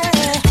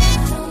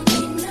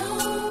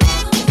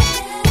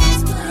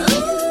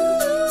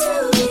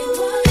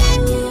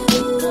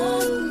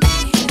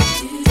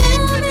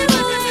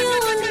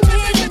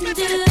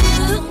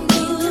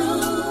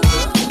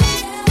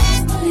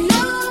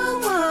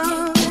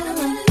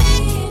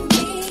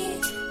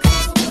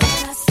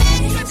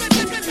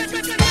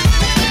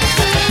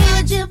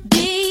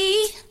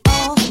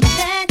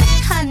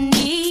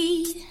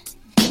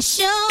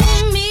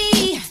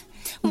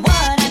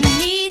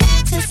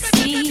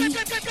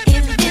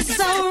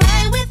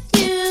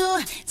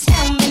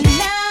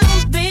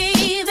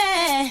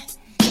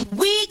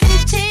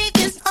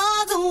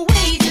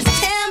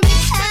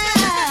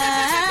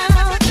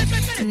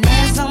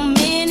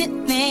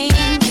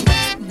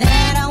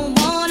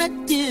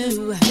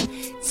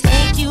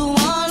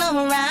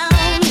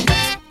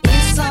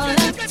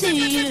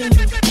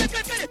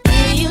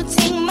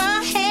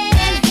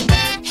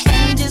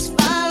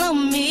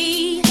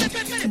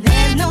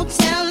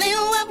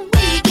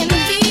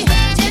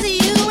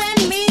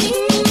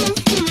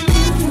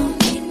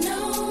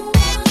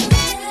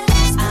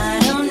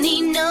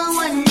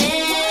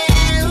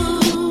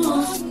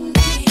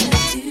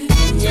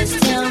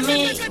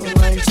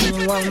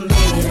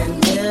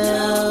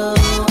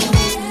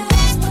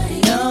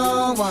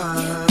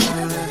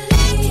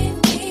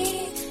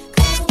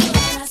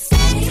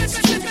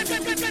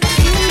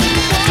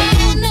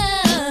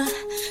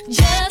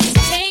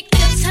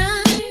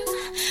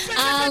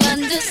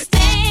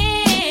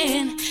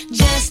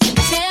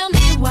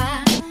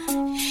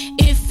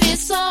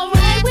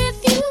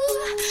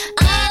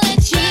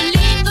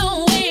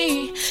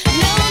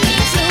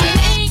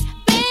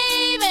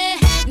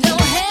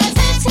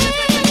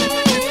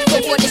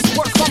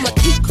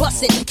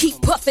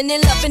 And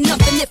loving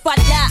nothing. If I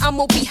die, I'm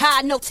gonna be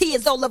high, no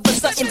tears, all of a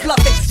sudden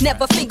bluffing.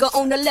 Never finger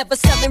on the lever,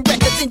 selling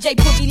records in J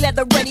Boogie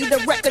leather, ready to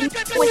record.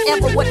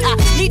 Whenever what I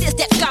need is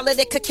that scholar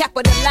that could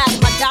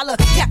capitalize my dollar.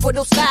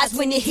 Capital size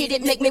when it hit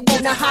it, make me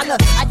wanna holler.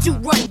 I do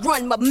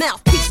run my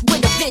mouthpiece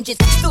with a vengeance.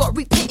 Start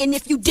repenting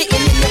if you didn't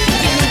in the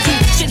beginning.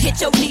 You should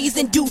hit your knees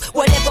and do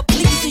whatever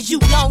pleases you,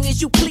 long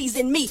as you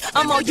pleasing me.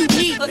 I'm all you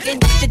need, looking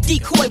the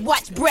decoy,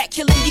 watch Brad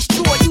kill and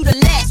destroy. You the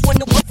last one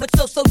to work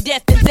for so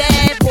death and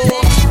bad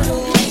boy.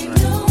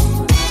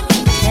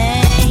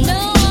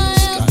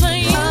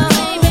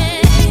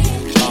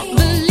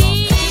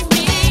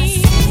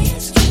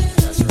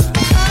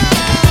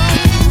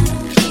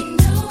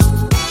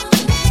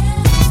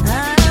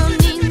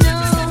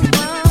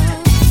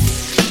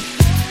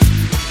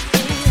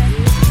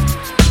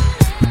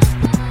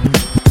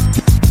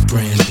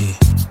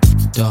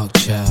 Dark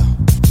child,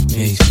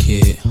 Mace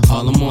Kid,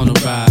 Harlem on the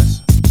rise.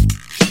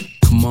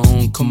 Come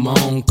on, come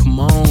on, come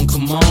on,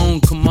 come on,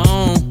 come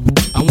on.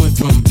 I went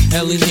from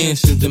Ellie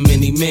Hansen to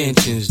many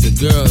mansions. The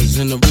girls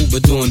in the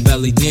Aruba doing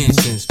belly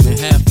dancing. Spent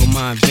half of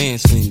my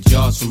advancing,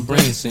 jars from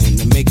Branson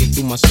to make it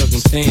through my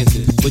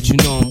circumstances. But you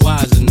know I'm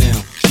wiser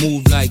now,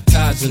 move like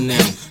Kaiser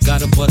now.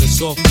 Got a butter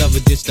soft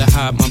leather just to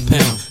hide my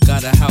pound.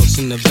 Got a house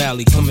in the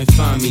valley, come and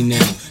find me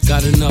now.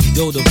 Got enough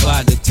dough to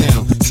buy the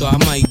town, so I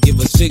might give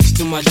a 6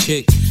 to my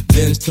chick,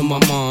 Benz to my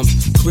mom's.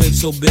 Crib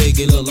so big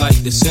it look like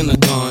the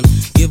Synagogue.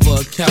 Give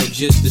her a couch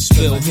just to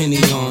spill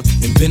Henny on.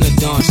 And been a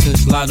dawn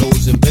since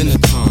Lotto's and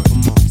Benetton.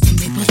 Come on. Some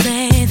people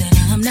say that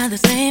I'm not the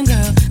same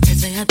girl. They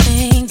say I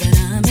think that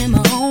I'm in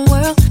my own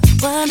world.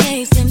 What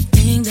makes them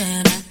think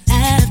that I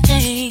have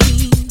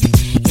changed?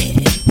 Yeah,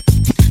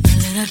 a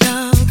little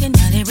talk and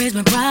now they raise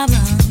my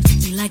problems.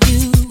 Be like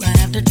you, I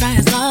have to try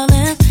and solve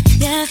them.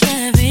 Yes,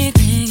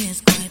 everything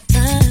is quite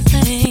the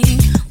same.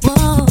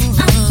 Whoa,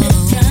 I'm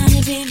just trying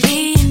to be me,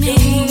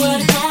 do what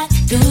I got,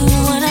 do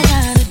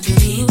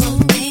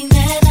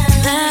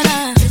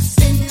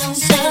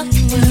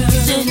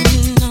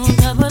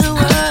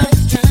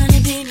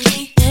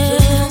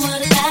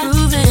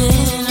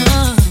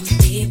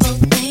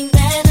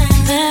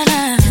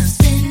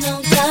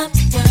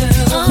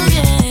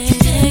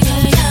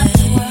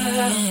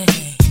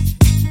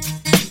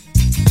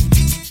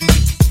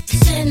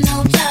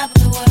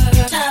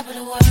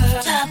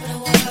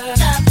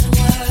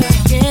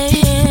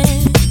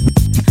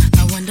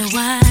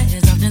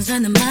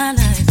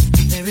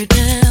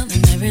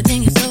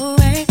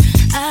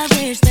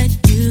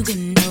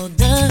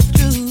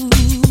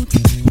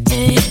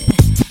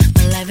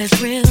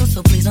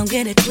so please don't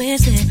get it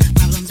twisted.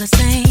 Problems the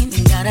same,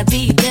 and gotta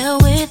be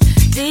dealt with.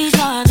 These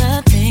are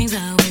the things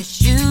I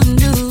wish you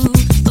knew.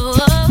 Oh,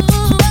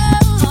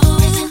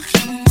 isn't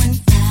someone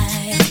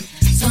right?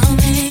 So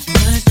many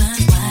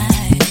questions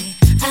why.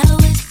 I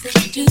wish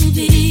that you'd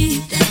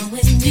be down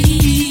with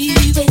me,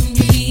 with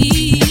me.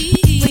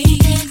 We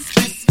can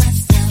express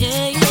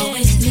myself,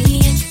 always me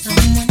and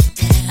someone else.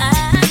 I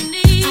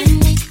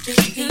need to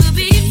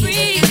be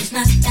free. It's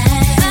not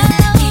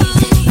that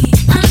easy.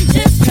 I'm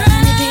just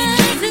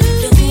trying to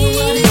do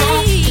what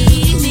I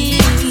need.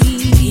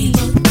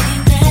 People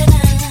think that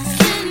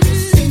I'm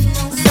missing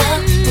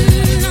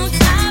no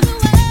time to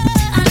wait.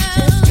 I'm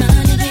just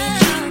trying to be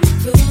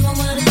prove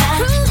what I got.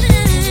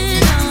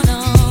 Proving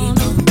on.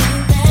 People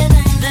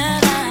think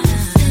that I'm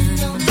missing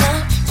no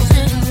time.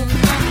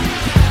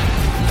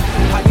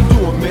 How you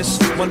doing, miss?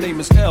 My name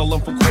is L,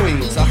 I'm from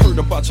Queens. I heard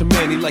about your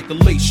man, he like the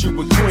late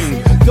Sugar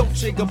Green.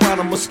 Dolce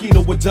Gabbana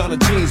mosquito with Donna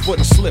jeans, but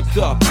he slipped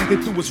up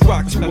and threw his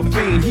rock to a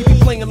fiend. He be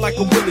playing like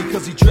a willy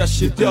cause he dressed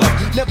shit up,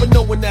 never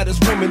knowing that his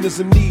woman is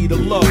in need of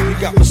love. He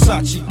got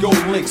Versace,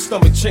 gold link,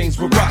 stomach chains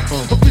with rocks.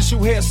 Official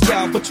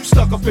hairstyle, but you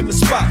stuck up in the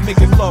spot.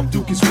 Making love,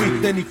 Duke is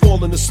weak, then he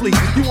falling asleep.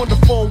 You on the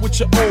phone with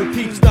your old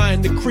peeps,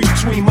 dying to creep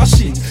between my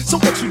sheets. So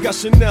what, you got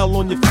Chanel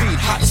on your feet?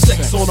 Hot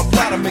sex on a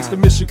platter makes the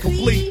mission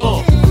complete. I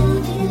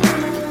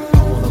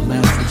wanna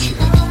laugh with you.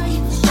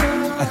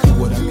 I do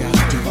what I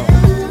gotta do. I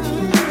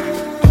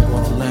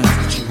wanna laugh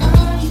with you.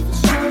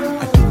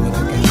 I do what I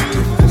gotta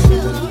do.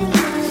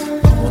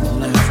 I wanna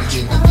laugh with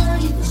you.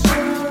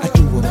 I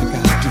do what I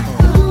gotta do.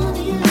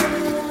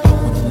 I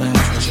wanna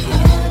laugh with you.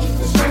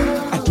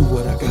 I do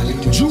what I gotta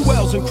do.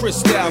 Jewels and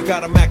Cristal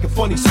got a Mac and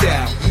funny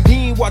style. He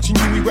ain't watching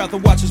you, he'd rather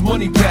watch his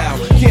money pal.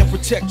 Can't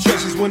protect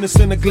treasures when it's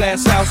in a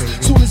glass house.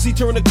 Soon as he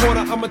turn the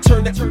corner, I'ma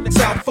turn that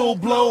out full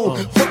blown.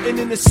 Frontin'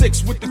 in the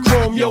 6 with the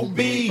chrome, yo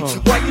B.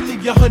 Why you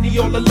leave your honey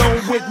all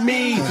alone with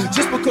me?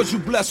 Just because you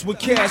blessed with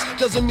cash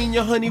doesn't mean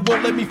your honey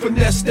won't let me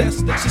finesse that.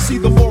 You see,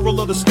 the moral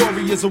of the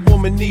story is a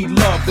woman need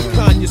love, the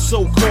kind your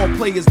so-called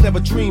players never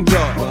dreamed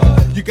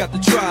of. You got to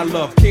try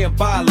love, can't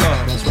buy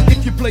love.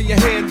 If you play your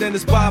hand, then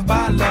it's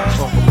bye-bye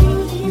love.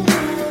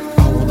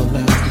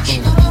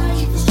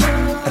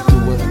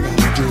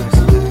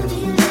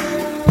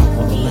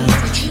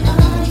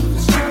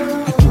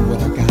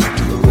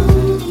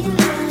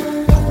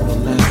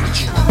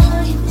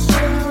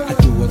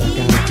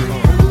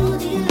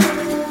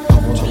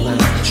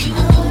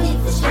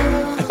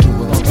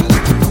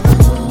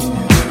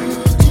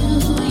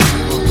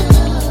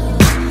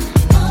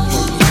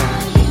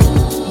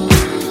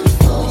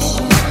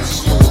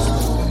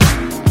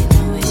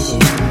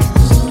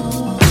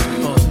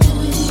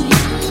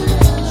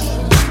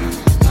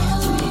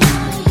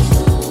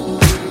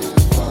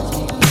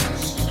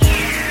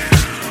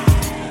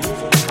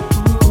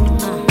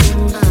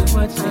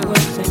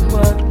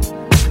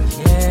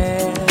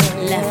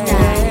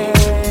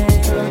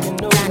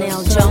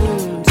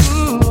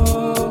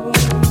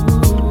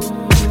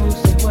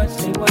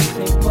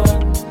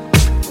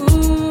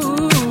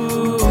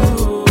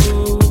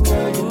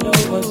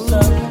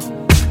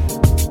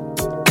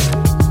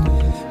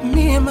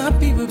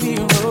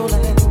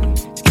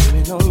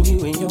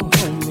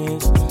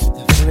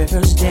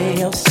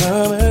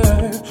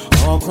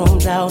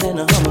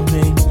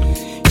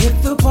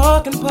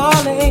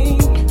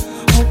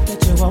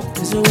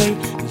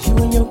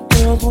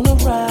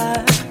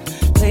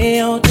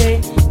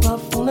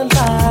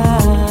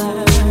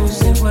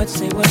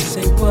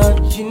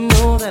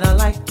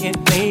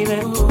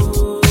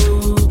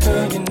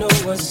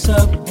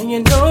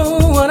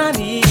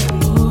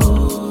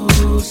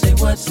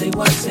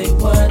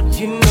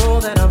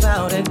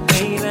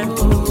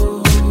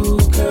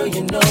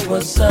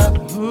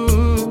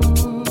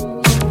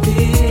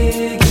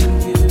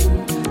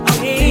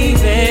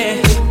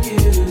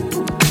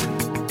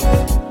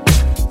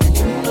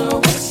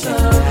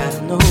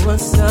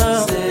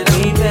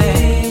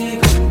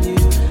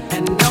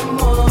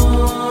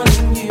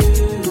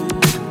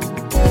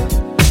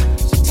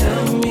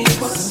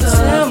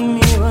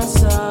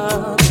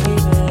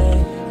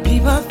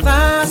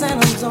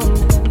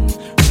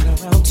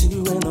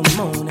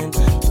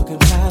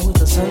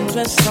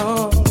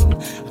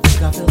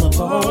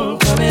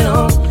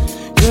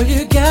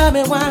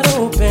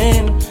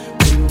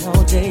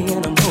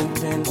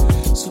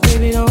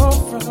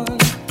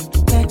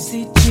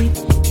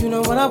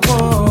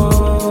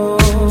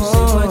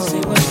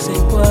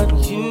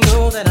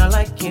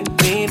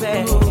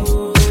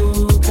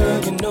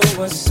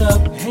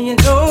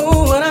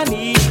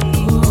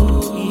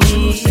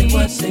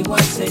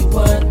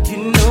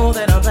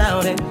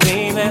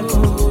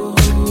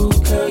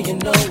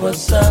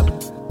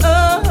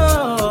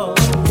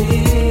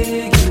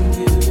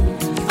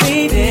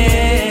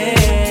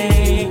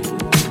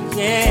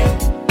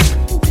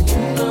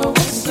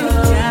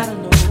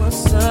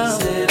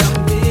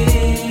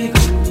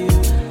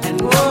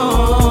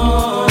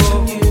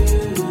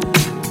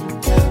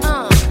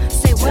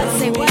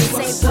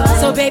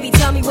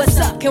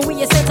 Can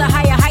we ascend to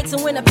higher heights,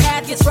 and when the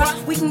path gets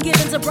rough, we can give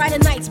into brighter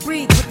nights,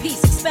 breathe with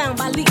peace, expound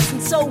by leaps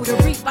and soul to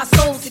reap, our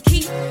souls to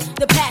keep.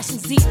 The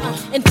passion's deep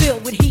and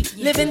filled with heat.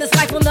 Living this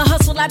life on the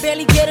hustle, I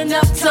barely get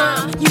enough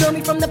time. You know me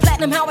from the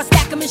platinum, how I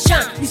stack them and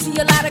shine. You see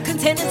a lot of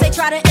contenders, they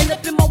try to end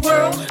up in my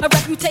world. A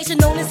reputation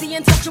known as the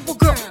untouchable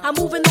girl. I'm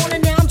moving on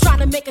and now I'm trying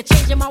to make a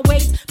change in my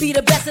ways. Be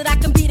the best that I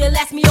can be to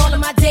last me all of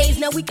my days.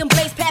 Now we can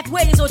blaze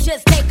pathways or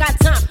just take our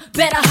time.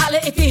 Better holler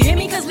if you hear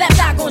me, cause left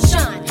eye gon'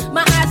 shine.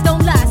 My eyes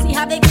don't lie, see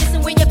how they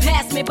glisten when you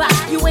pass me by.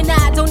 You and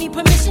I don't need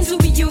permission to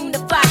be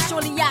unified.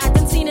 Surely I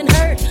done seen and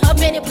heard of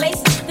many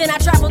places. Then I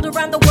traveled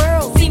around the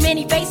world, see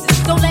many faces.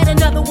 Don't let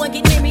another one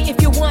get near me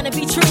if you wanna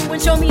be true.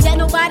 And show me that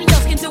nobody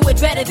else can do it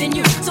better than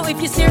you. So if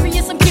you're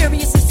serious, I'm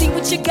curious to see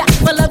what you got.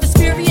 My love is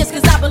furious,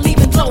 cause I believe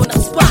in blowing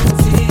up spots.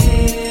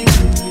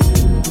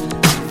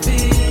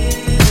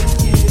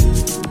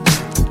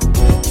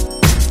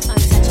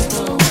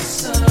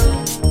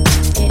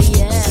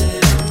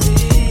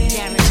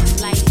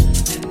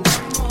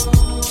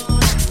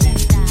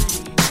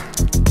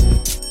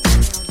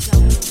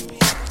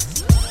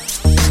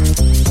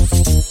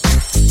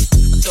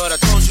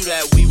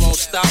 That we won't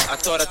stop. I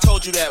thought I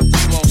told you that we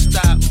won't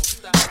stop.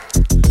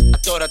 I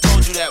thought I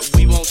told you that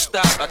we won't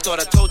stop. I thought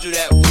I told you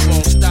that we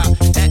won't stop.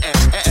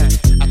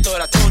 I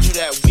thought I told you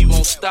that we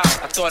won't stop.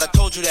 I thought I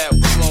told you that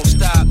we won't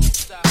stop.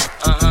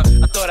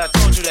 I thought I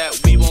told you that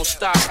we won't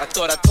stop. I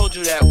thought I told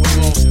you that we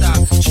won't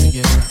stop.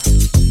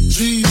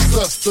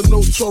 Jesus, the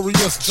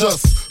notorious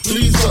just.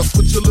 Please us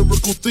with your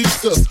lyrical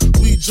thesis.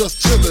 We just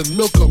chillin',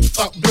 milk 'em,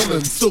 top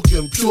billin',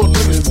 silkin', pure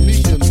linen, me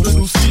and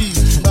little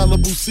C's,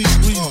 Malibu sea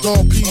breeze,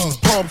 dawn peas,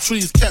 palm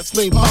trees, cats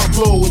named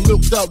Pablo and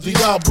milked out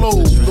Diablo.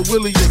 The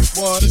williest,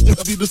 this to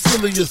be the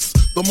silliest.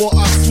 The more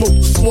I smoke,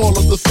 the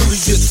smaller the silly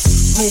gets.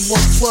 Room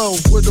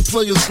 112, where the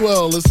players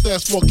dwell, and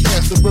stash more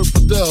cash than Bert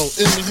Fidel.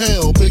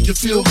 Inhale, make you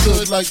feel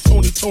good like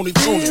Tony.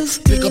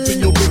 Pick up in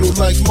your middle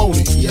like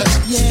Moni. Yeah.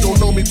 She don't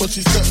know me, but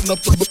she's setting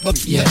up the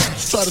yeah.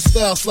 Try to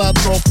style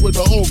sliding off with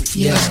a homie.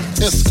 Yeah.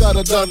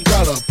 Escada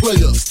Dangada,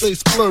 player, stay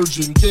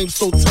splurging. Game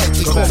so tight,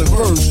 they call it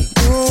version.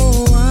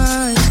 Oh,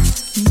 I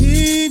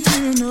need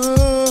to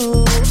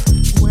know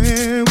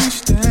where we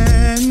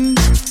stand.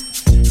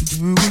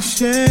 Do we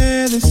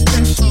share the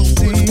special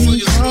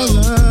thing called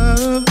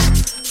love?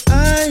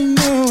 I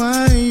know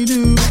I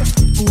do.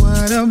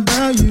 What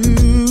about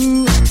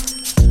you?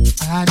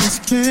 I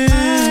just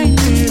can't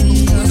get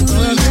enough of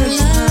your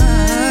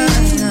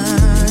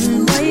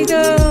time. Where you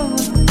go?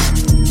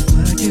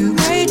 What do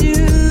I do?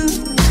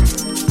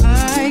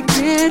 I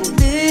can't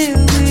live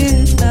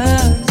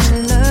without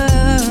your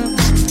love.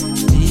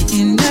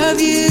 Thinking of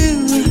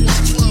you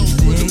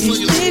makes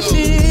me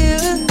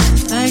feel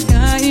like I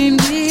am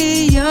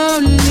the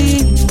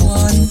only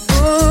one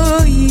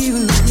for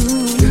you.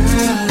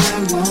 Girl, I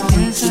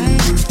want to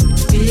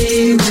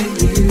be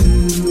with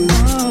you.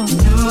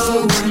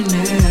 No one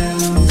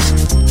else,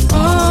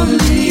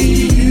 only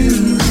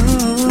you.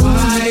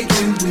 Why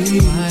can't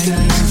we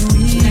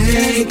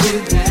make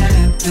it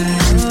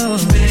happen,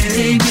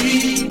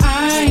 baby? I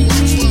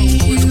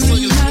need you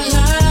in my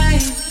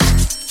life.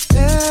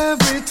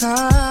 Every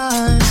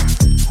time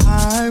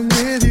I'm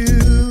with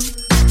you,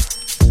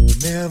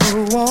 never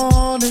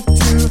wanted to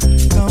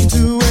come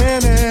to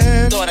an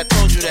end. Thought I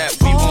told you that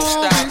we won't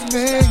stop. Always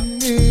make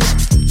me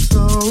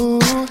so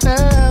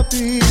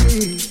happy.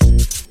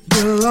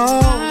 You'll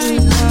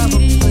always have a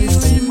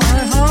place in my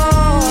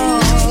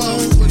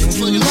heart.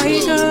 Where do I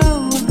go?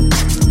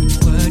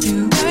 What do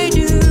I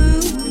do?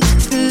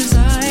 'Cause I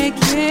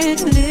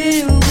can't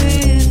live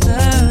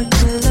without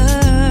your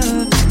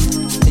love.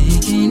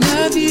 Thinking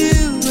of you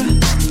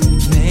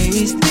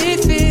makes me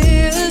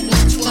feel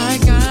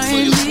like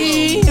I'm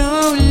the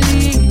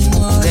only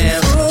one.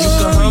 Damn, you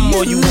can hum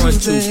all you want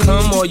to,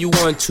 come all you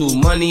want to.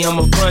 Money,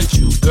 I'ma front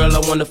you. Girl, I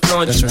wanna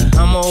flaunt you. right.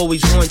 I'ma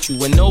always want you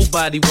when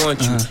nobody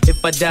wants you.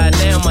 If I die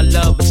now, my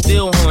love will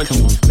still haunt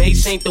you.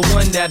 Mace ain't the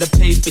one that'll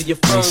pay for your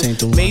Mace ain't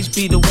the phone. one. Mace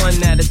be the one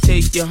that'll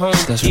take you home.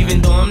 That's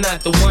Even right. though I'm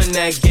not the one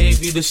that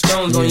gave you the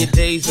stones on Yeah. your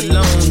days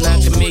alone, I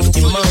can make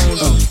you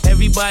moan.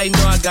 Everybody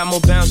know I got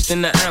more bounce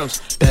than an ounce.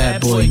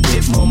 Bad boy,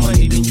 get more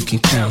money than you can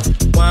count.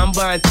 Why I'm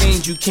buying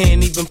things you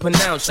can't even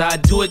pronounce. I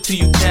do it to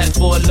you, cat,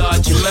 for a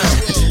large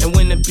amount. And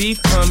when the beef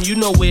come, you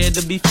know where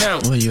to be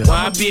found. Where you at?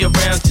 Why I be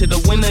around till the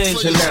winner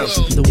is announced?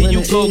 The Then you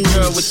winner go,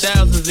 girl, is- with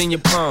thousands in your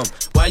palm.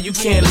 Why you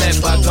can't let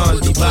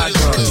bygones be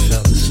bygones?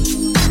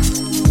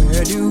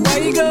 Where do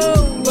I go?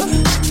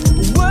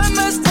 What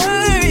must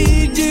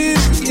I do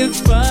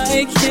if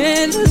I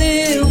can't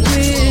live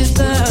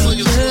without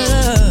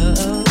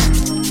love?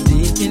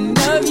 Thinking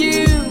of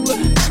you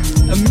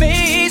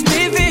makes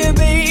me feel,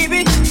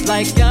 baby,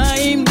 like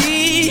I'm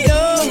the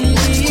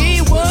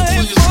only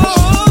one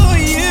for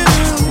you.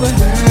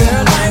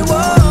 Girl, I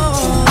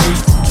want,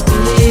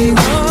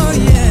 oh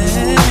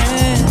yeah,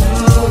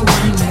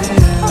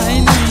 I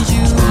need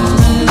you,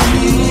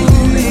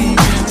 baby.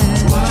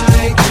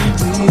 Why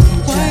can't we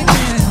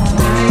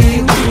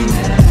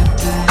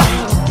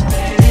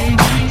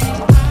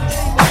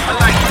I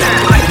like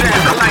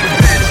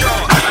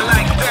that.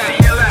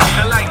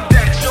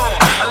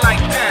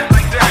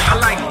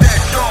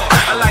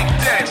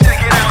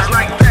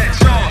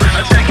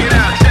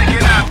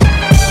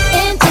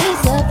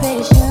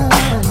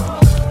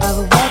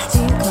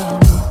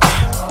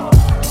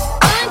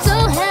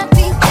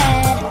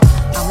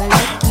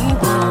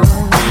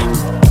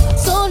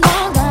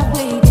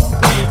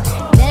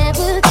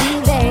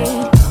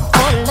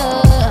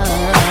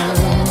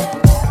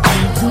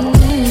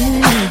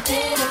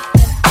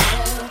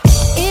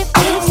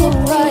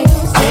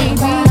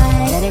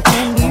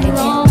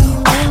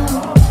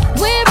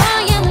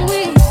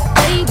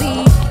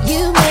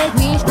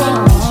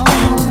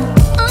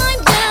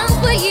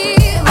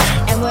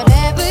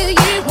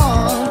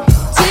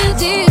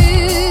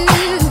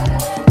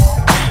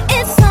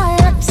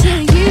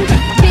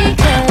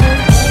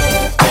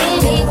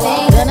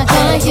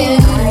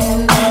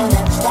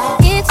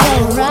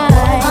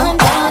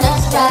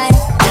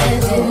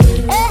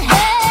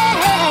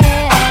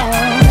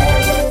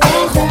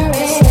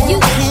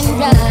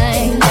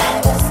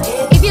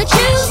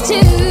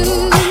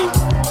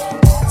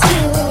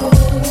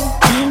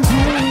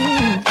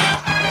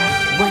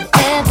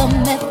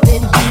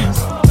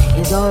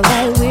 is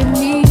alright with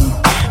me.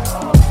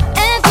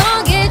 As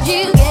long as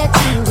you get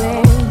to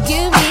where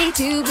you need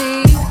to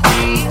be.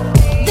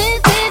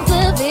 This is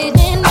a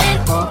vision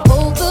meant for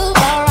both of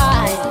our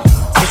eyes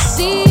to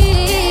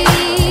see.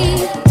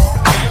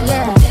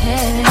 Yeah.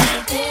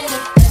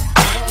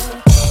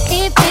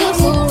 It feels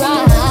so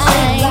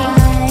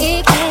right.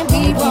 It can't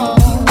be wrong.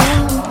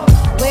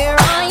 Where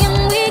I am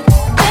weak,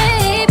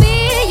 baby,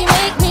 you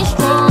make me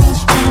strong.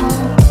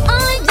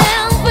 I'm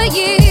down for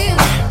you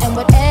and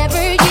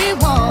whatever you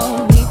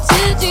want me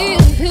to do.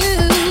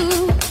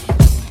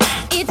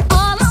 It's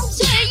all up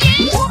to you.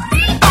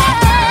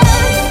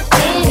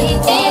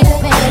 Anything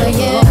for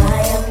you.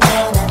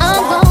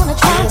 I'm gonna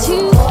try to.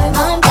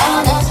 I'm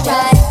gonna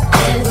try.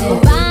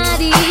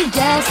 Body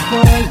just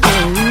for you.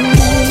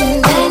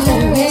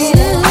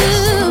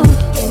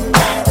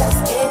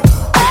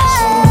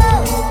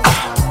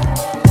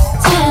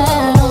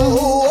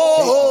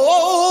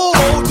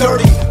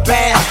 Dirty,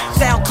 bad,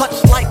 sound cuts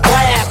like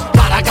glass.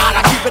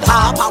 Gotta keep it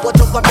high, power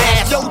to the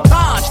mass. Yo,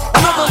 Taj,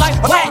 another like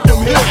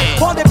platinum hit.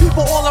 Party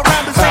people all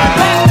around the same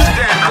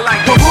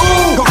The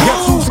room.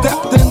 Guess who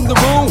stepped in the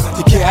room?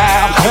 The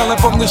cab,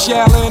 hailing from the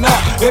Shaolin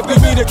out. It be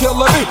me, the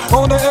killer me,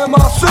 on the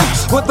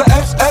MI6 with the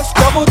XS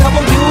double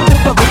W to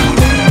the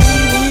BD.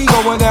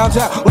 Going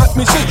downtown, let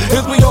me see,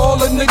 is we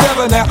all in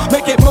together now?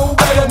 Make it move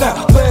better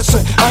now.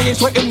 Listen, I ain't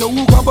sweating no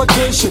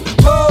competition.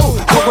 Low,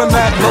 going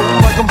mad low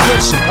like I'm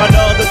fishing.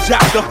 Another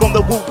chapter from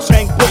the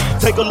Wu-Tang book.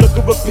 Take a look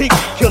and repeat.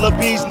 Killer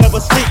bees never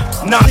sleep.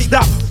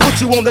 Non-stop. Put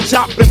you on the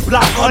chopping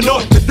block.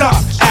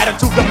 Unorthodox.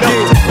 Attitude the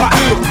melted pot.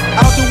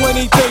 I'll do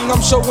anything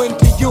I'm showing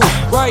to you.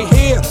 Right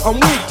here, I'm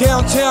weak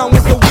downtown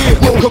with the weird.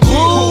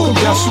 Kaboom!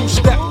 Guess who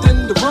stepped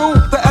in the room?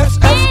 The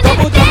SS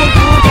double to the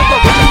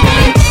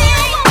BD.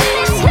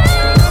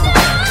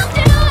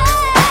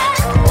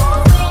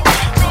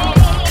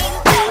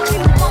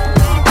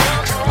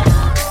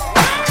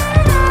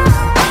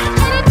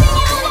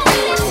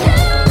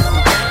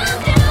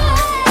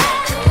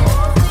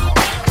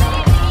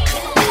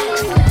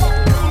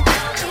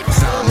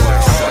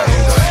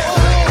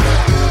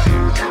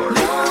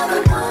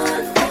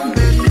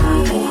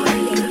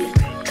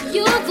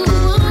 You're the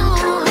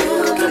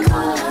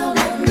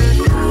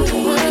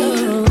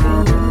one.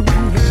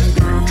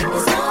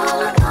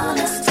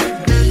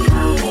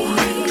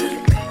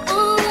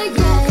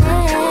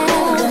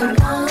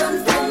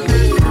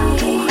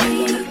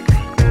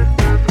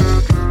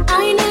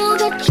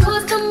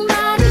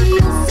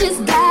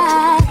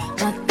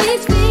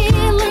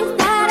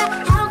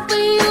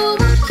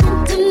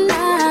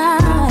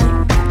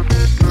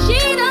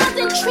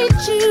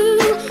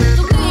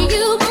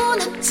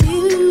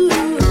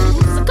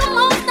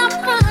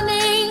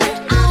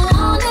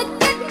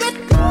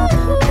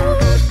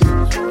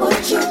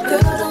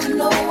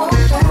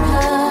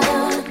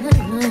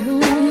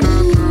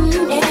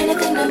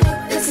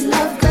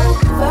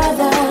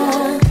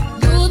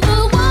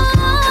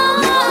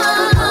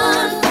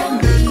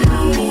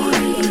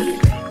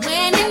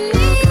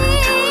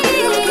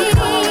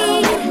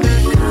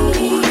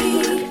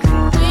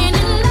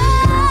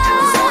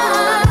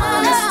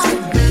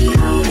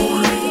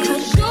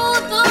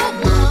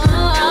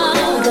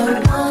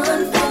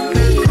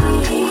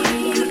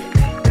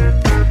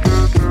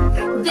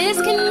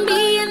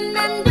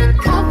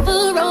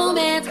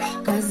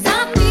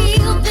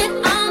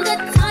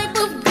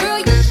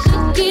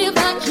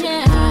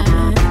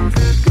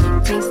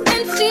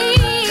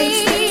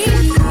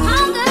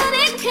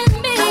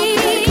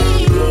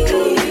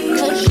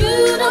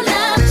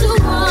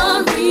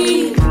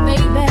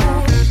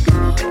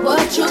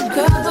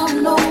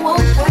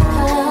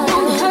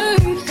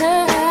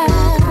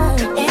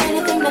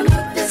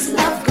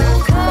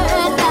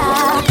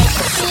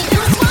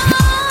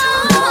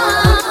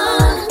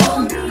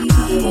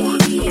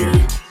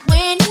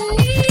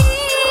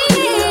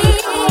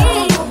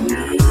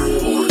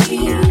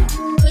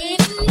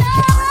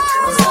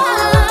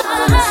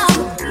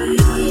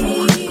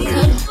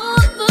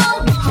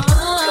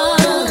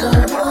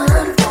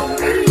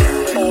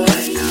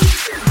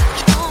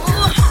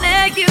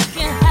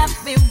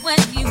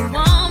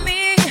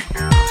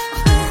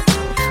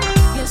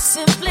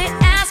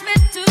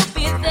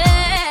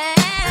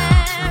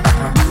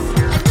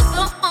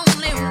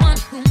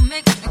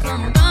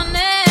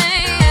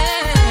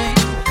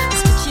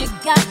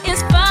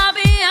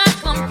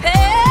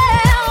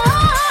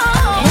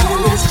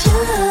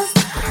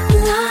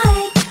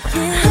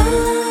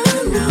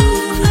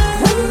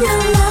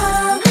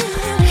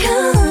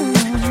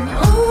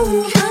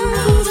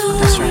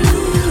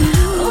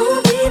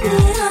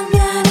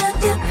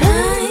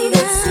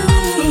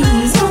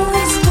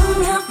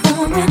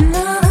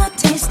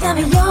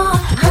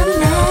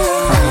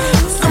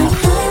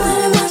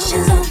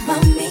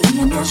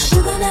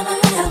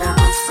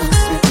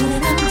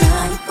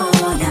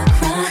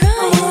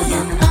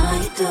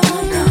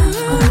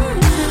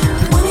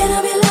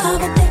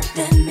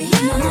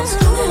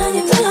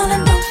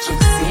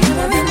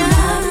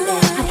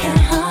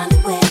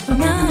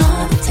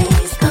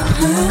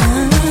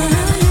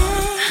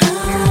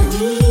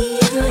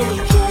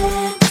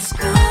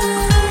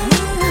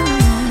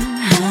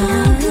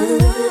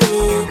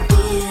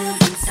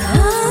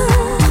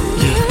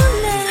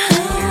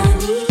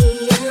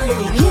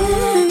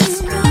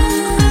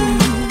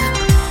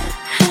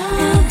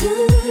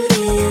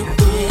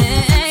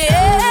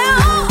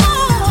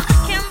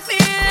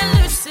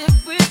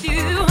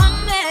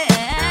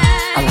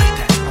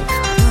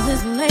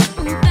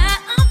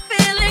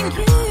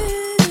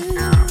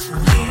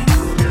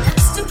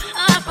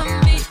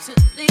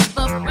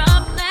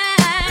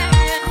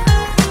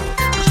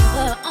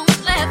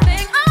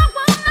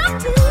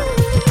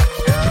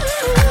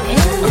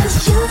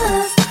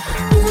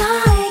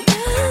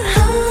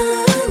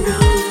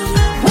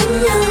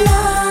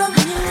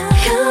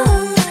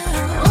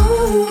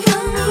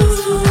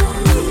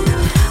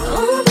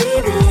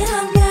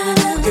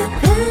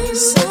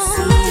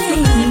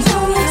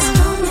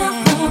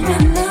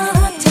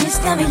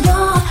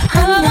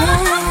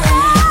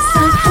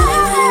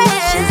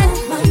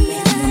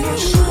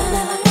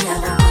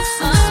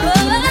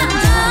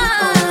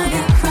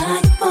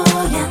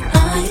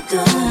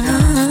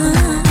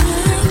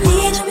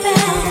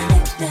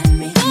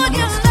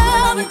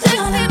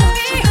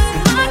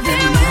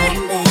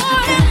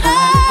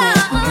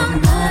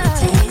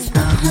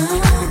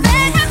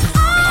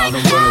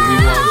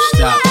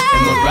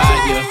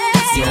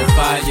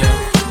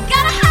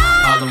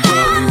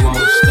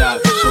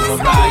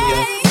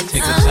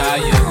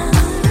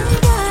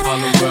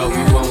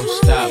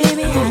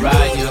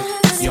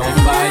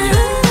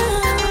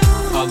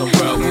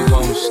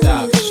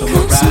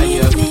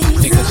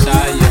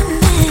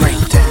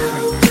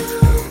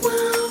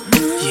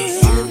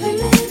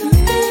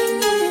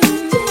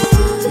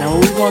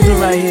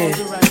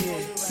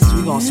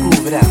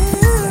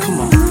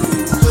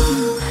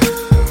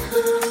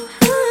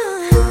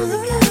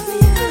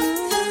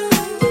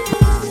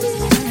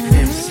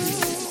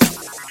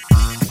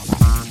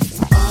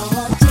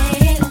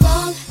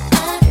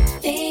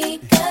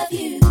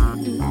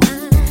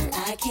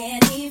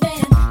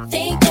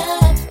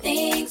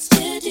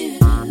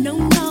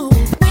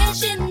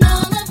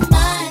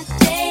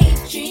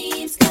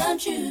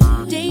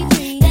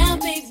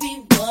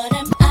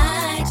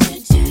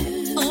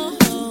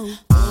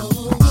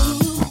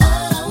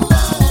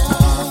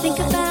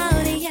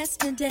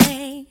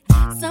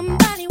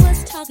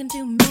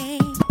 you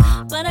mean,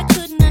 but I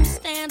couldn't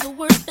understand the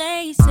words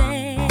they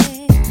said.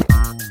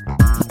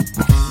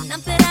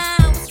 Not that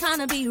I was trying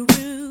to be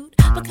rude,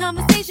 but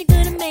conversation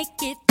couldn't make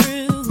it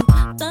through.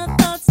 The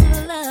thoughts of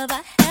the love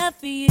I have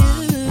for you.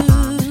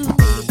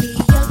 Baby,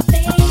 your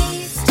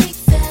face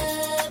takes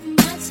up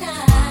my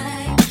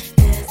time,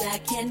 'cause I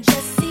can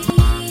just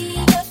see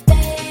your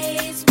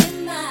face with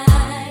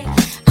mine.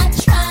 I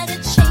try to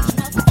change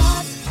my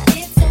thoughts,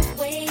 it's a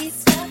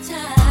waste of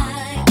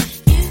time.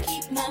 You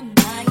keep my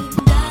mind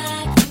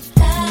occupied.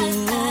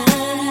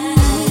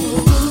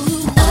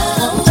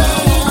 All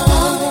day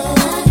long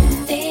I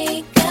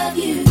think of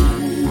you.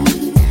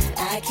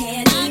 I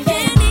can't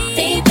even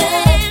think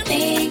of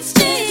things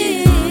to do.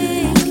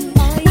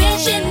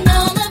 Wishing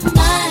all of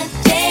my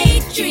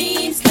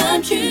daydreams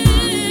come true.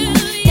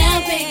 Now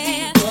baby,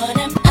 what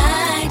am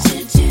I to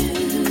do?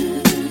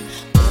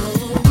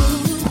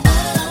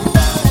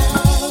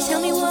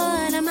 Tell me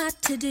what am I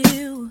to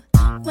do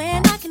when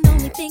I can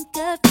only think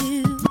of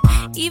you,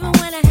 even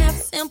when I have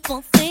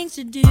simple things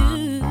to do.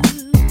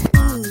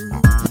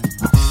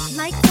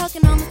 Like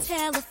talking on the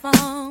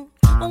telephone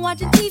or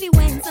watching TV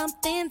when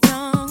something's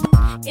wrong.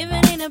 If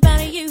it ain't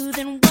about you,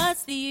 then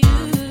what's the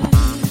use?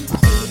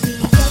 Baby,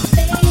 your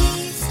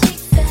face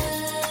takes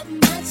up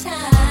my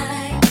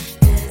time,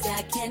 'cause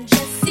I can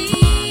just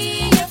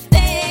see your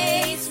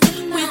face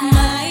with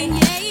mine.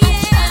 Yeah, yeah.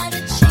 I try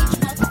to change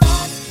my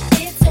thoughts,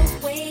 it's a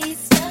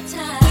waste of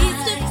time.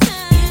 Waste of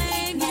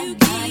time, you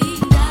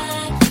keep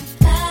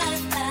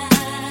occupied.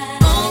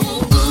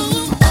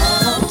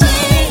 All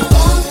day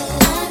long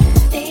I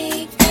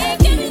think of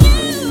you.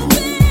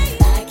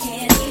 I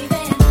can't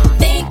even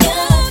think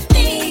of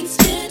things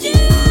to do.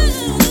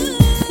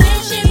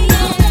 Wishing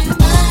all of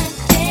my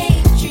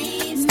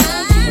daydreams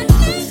come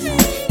true.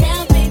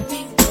 Now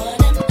baby, what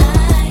am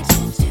I to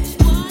do?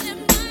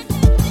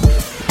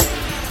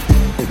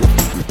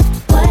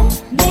 What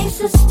makes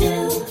us do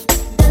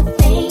the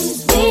things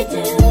we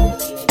do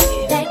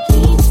that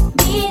keeps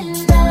me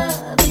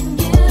loving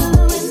you?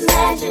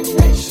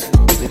 Imagination.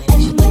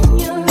 And when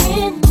you're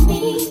in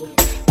me,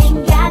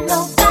 ain't got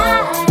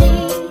nobody.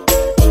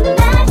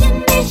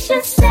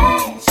 Imagination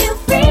sets you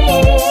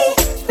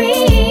free.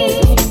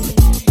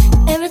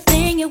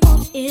 Everything you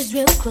want is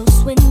real close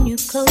when you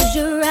close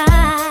your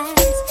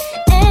eyes.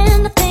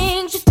 And the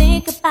things you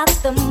think about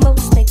the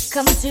most, they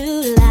come to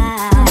life.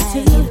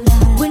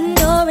 When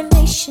your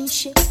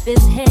relationship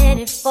is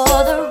headed for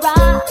the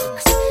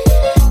rocks,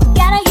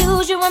 gotta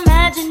use your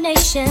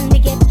imagination to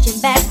get you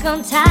back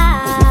on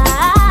time.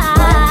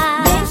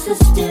 What makes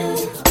us do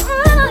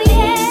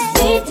things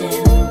we do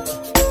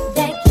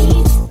that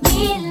keeps me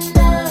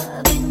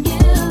loving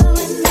you?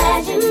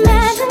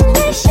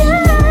 Imagination.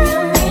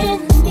 You're in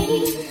me,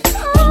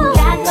 ain't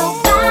got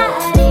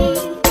nobody.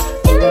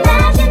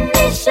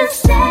 Imagination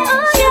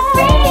sets you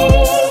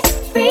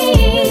free.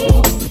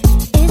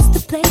 It's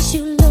the place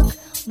you look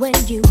when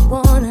you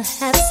wanna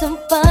have some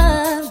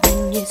fun. When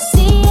you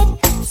see it,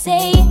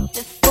 say it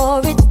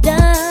before it's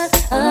done.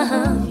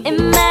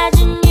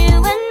 Imagine you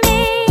and me,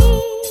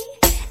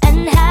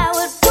 and how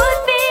it would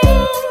be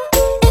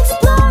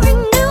exploring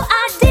new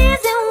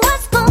ideas and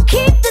what's gonna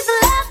keep this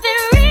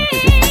loving real.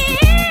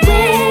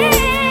 When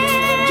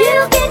you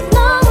get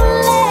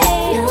lonely,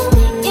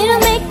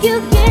 it'll make you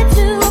get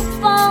to a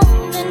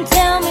phone and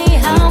tell me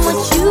how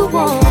much you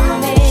want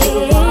me.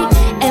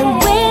 And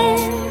when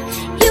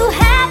you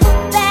have a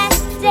bad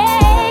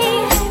day,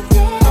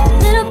 a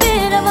little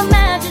bit of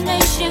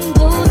imagination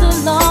goes a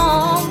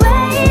long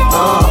way.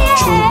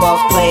 True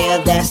boss player,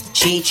 that's the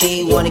Chi-Chi.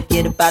 Wanna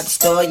get about the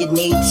store, you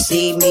need to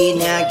see me.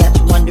 Now I got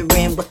you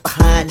wondering what's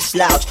behind the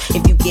slouch.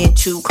 If you get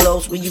too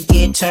close, will you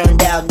get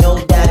turned out? No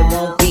doubt it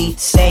won't be the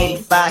same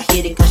if I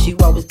hit it, 'cause you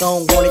always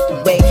gon' want it the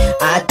way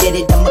I did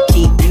it. I'ma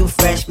keep you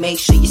fresh, make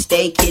sure you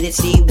stay kidded.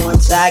 See,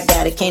 once I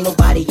got it, can't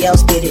nobody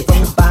else get it.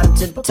 From the bottom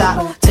to the top,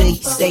 till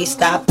you say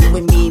stop. You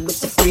and me with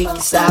the freak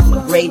inside my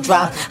gray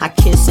drop. I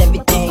kiss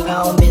everything,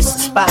 I don't miss a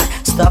spot.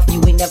 Stuff you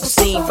ain't never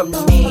seen from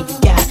the man you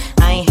got.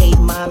 I ain't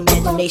hating, my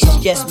imagination's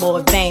just more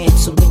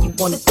advanced. So when you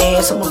wanna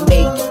dance, I'ma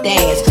make you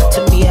dance. To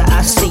me,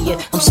 I see you,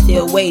 I'm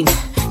still waiting.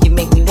 You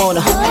make me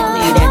wanna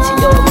leave that to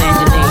your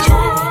imagination.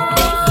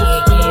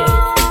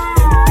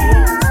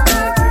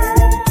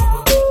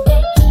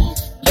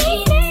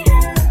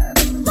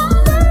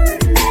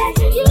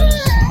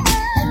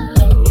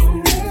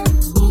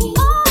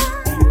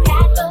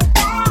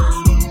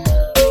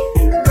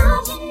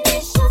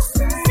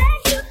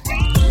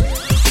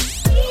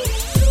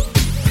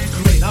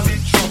 Great, I'm in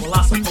trouble,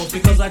 I suppose,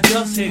 because I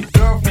just hit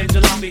girlfriend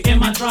jalopy in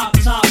my drop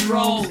top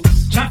rolls.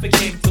 Traffic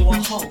came to a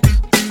halt.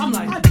 I'm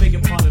like, I beg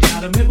your pardon,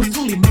 madam, it was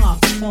totally my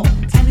fault.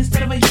 And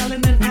instead of a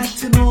yelling and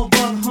acting all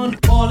bug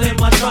hunt, all in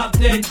my drop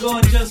dead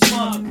gorgeous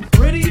mug.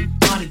 Pretty,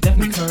 body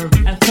definitely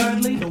curvy. And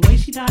thirdly, the way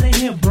she dyed her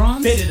hair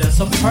bronze fitted her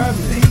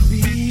superbly.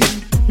 Baby,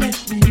 let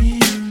me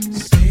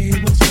say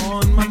what's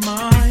on my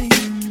mind.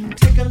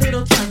 Take a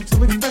little time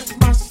to express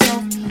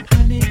myself.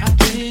 Honey, I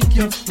think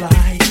you're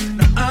fly.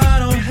 Now I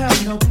don't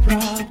have no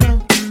problem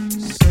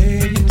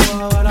saying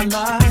what I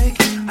like.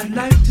 I'd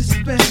like to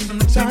spend some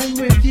time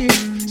with you.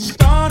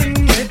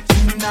 starting with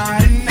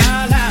tonight. I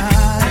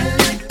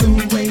like the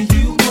way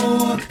you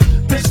walk,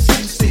 the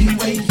sexy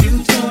way you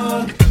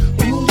talk.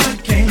 Ooh, I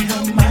can't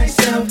help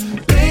myself,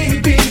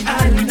 baby.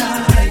 I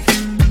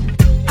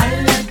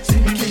like to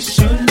kiss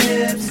your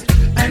lips,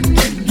 and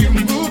when you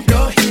move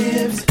your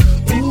hips.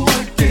 Ooh, I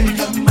can't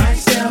help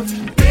myself,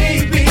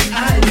 baby. I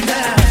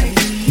like.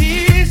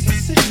 Here's the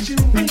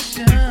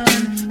situation,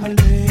 I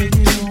lay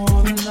you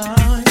on the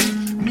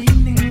line.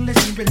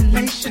 Meaningless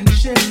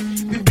relationship,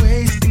 be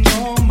wasting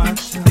all my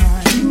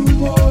time. You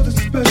are the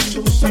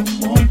special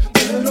someone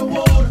that I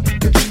wanna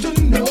get to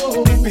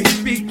know.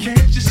 Baby,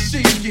 can't you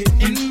see it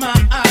in my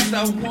eyes? I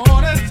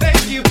wanna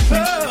take you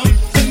home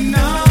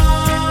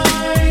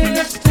tonight.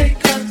 Let's take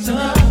our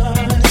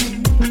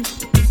time.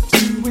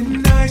 Do it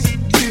nice,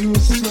 do it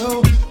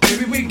slow.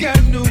 Baby, we got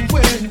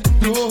nowhere to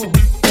go.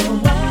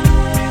 Oh, I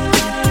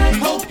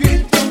hope you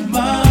don't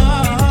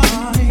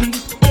mind.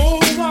 Oh,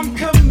 I'm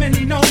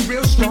coming on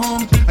real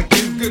strong. I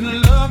give good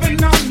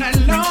loving all night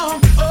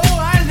long. Oh,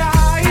 I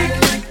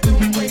like the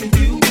way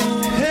you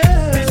walk,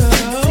 the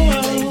sexy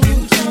way you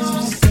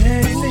talk. So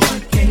sexy, I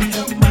can't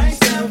help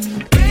myself,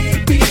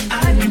 baby. I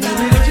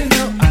like, you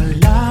know I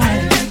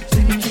like to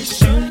kiss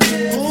your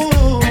lips.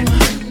 Oh, and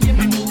when you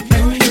move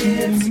your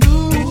hips,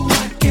 move, I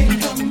can't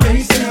help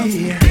myself,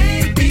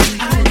 baby.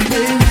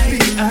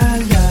 I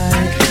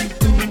like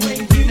the way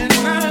you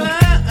walk,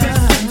 the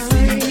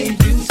sexy way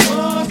you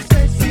talk. So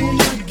sexy,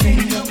 I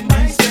can't help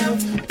myself,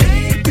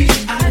 baby.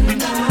 I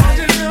like,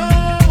 you know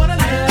what I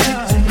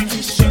like to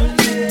kiss your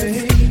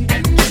lips,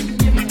 and when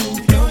you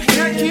move your hips,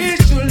 I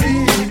kiss your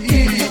lips. I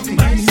can't help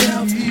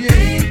myself,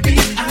 baby.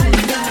 I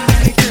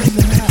like it.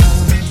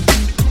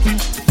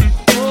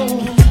 Oh,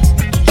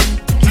 yeah,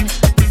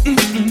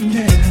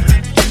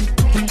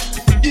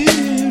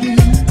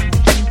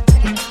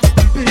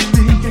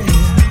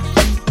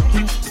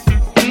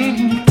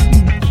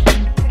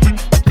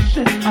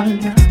 shit, I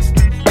like.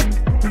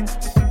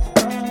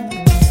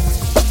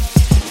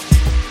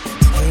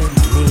 Hey,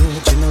 mommy,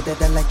 you know that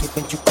I like it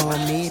when you call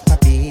me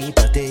papi,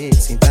 but it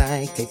seems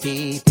like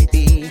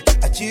baby,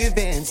 you've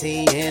been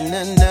seeing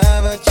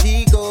another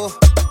chico.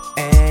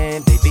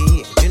 And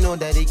baby, you know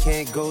that it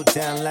can't go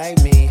down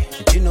like me.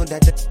 You know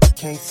that the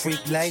can't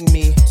freak like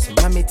me. So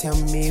mommy, tell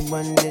me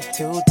one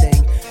little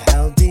thing.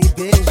 How deep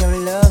is your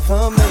love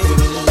for me?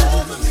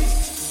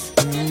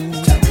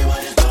 Tell me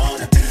what it's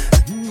gonna be.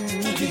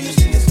 Do you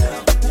see this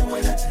love the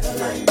way that I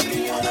like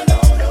me all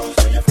alone? Those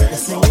are your friends.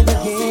 Let's sing it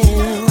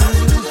again.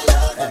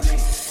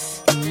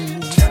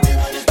 Tell me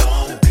what it's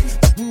gonna be.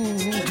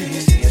 Do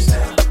you see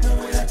yourself the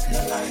way that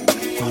I like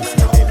me all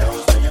alone?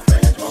 Those are your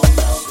friends.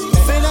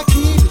 Feel like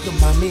you,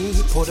 mommy,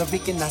 Puerto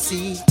Rican, I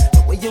see the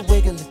way you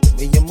wiggle it, the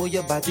way you move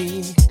your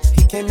body.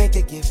 He can't make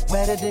it get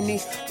better than me,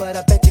 but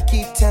I bet you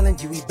keep telling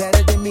you he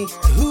better than me.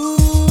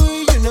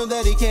 Ooh, you know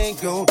that he can't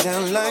go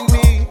down like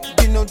me.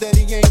 You know that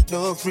he ain't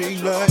no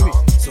freak like me.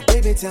 So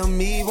baby, tell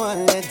me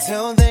one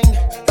little thing.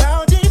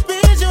 How deep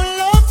is your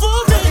love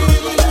for me?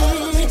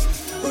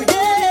 Ooh,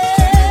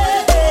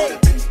 yeah.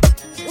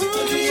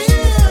 Ooh,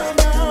 yeah,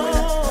 no.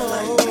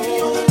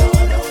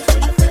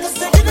 Let's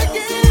take it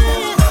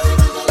again.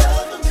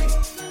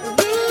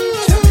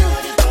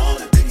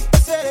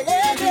 Say it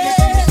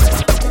again.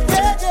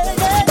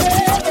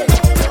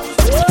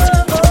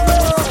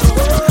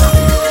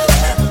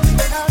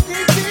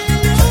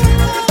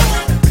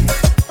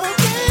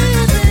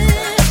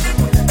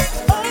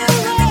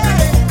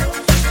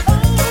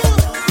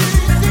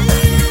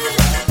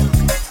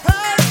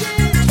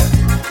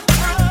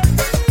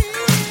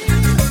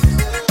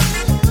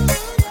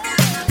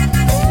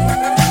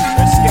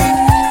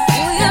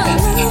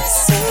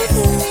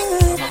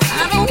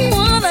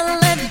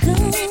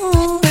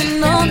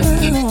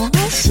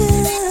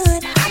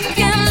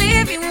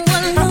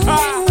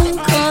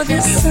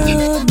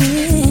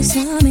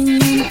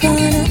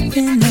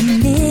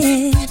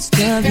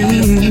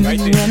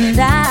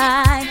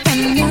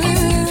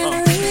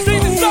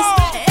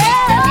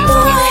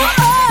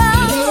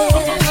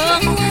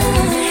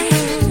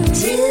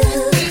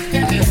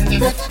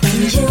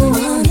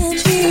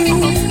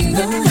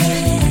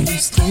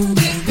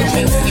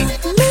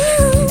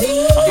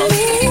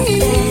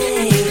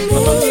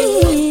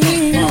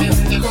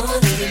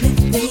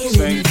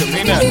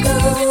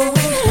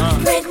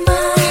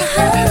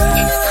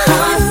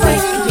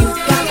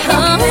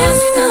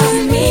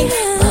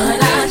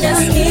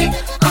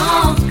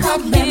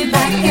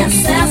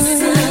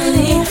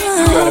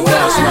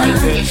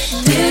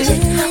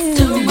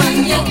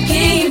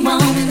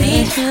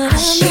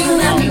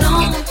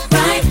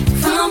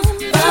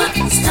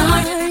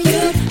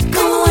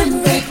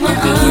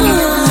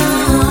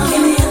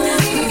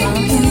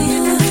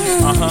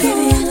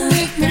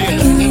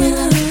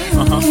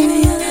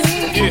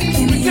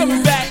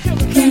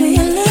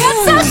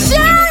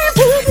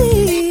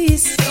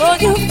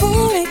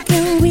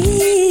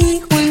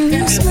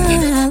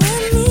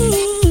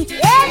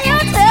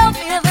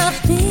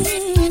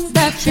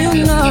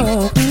 you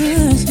know.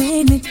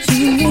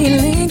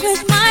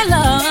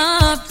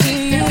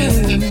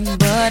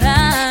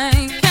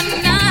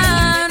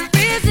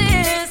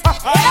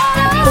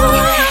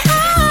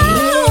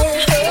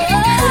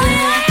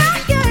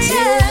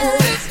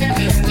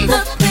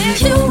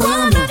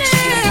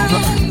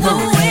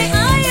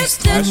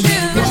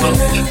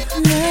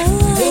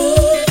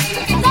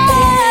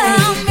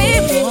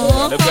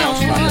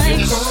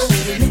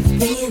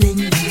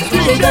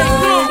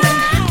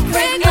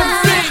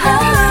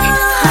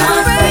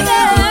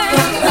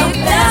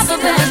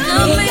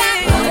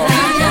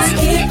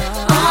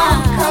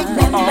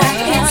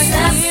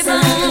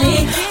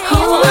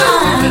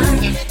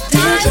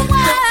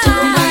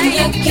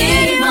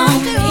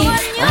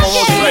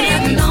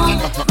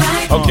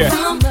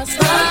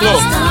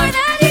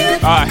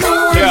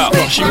 Yeah,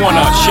 she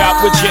wanna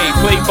shop with Jay,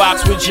 play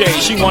box with Jay.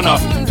 She wanna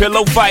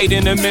pillow fight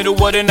in the middle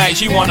of the night.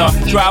 She wanna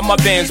drive my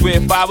Benz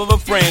with 5 of her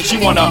friends. She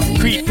wanna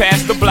creep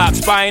past the block,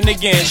 spying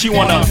again. She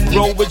wanna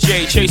roll with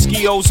Jay, chase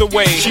skios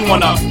away. She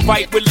wanna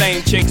fight with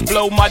lame chicks,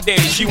 blow my day.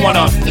 She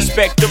wanna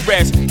respect the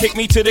rest, kick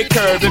me to the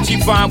curb. If she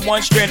find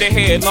one strand of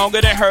hair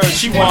longer than hers,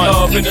 she want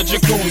love in the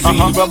jacuzzi,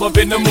 rub up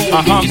in the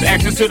movies,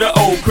 access to the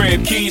old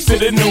crib, keys to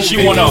the new. She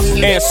wanna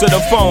answer the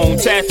phone,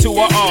 tattoo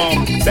her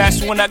arm.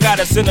 That's when I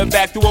gotta send her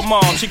back to her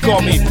mom. She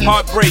called me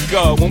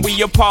heartbreaker. When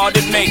we apart,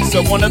 it makes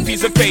her want a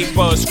piece of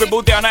paper.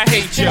 Scribble down, I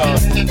hate ya.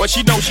 But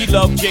she knows she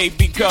love Jay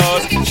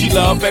because she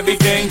love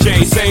everything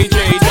Jay say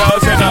Jay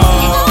does. And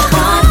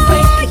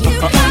heartbreaker, you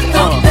got the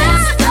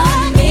best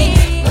of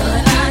me,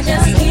 but I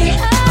just keep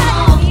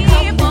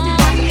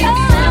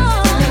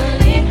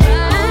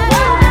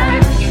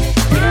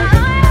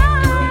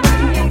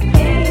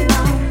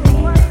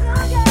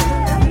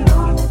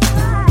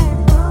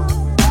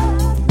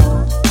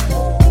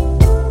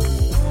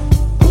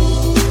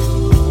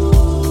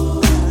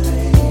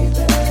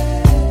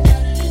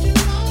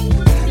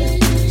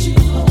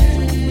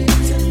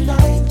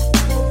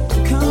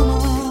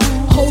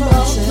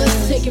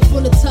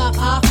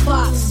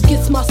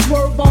my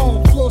swerve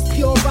on, floors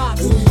pure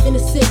rocks. In the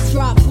 6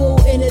 drop full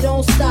and it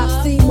don't stop.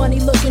 See money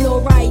looking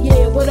alright,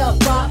 yeah, what up,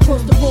 Bob?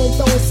 Across the room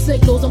throwing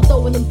signals, I'm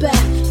throwing them back.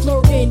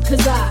 Flirting,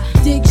 cause I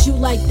digs you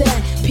like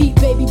that. Pete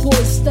baby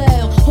boy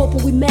style,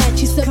 hoping we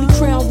match. He said we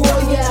crown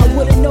royale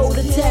with a note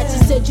attached. He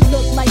said you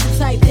look like the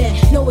type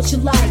that know what you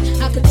like.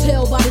 I could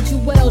tell by the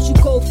jewels you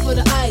go for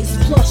the ice.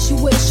 Plus you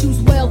wear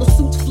shoes well, the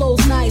suit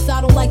flows nice.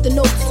 I don't like the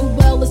notes too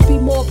well, let's be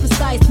more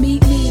precise.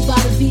 Meet me by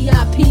the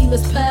VIP,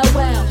 let's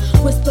powwow.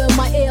 Whisper in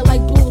my ear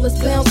like blue, let's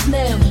bounce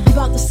now. I'm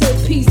about to say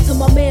peace to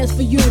my mans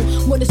for you.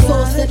 When it's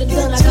all said and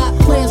done, I got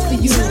plans for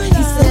you.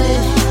 He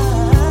said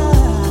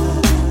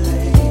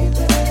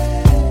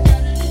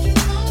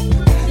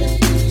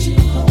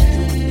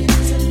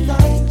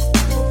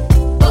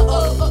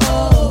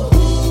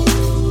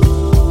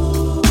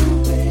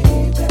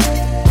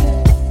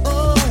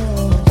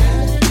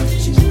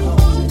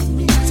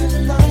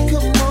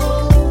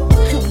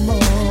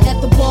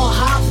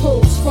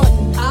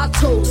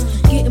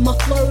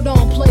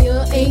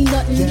ain't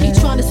nothing, he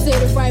tryna say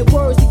the right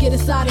words to get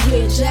us out of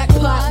here.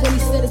 Jackpot when he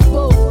said it's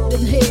bold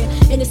in here.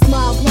 And his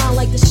smile blind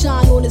like the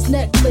shine on his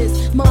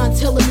necklace. Mind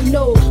telling me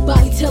no,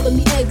 body telling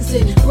me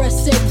exit.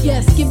 Breast said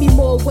yes, give me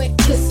more wet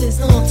kisses.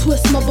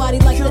 Twist my body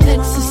like the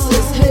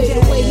exorcist. Hey,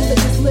 the way he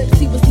licked his lips,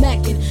 he was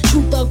macking.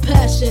 True thug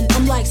passion,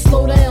 I'm like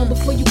slow down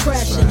before you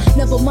crashing.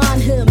 Never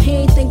mind him, he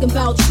ain't thinking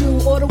about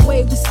you or the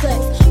way we sex.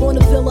 On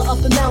a villa up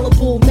in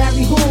Malibu,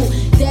 marry who?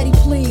 Daddy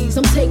please,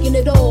 I'm taking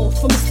it all,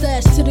 from the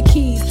stash to the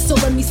keys. So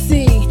let me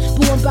see,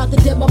 boy I'm about to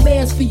dead my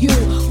mans for you.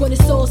 When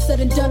it's all said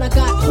and done, I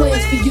got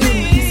plans for you.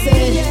 He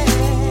said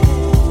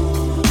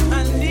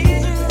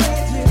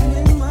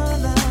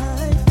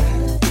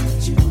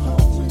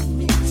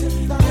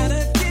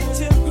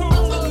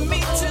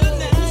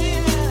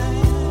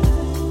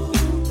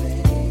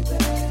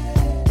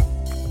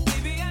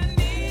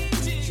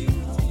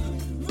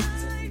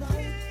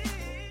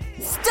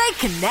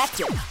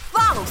connected.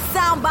 Follow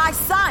Sound by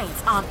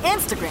Science on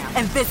Instagram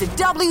and visit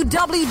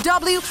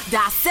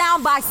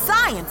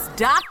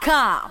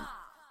www.soundbyscience.com.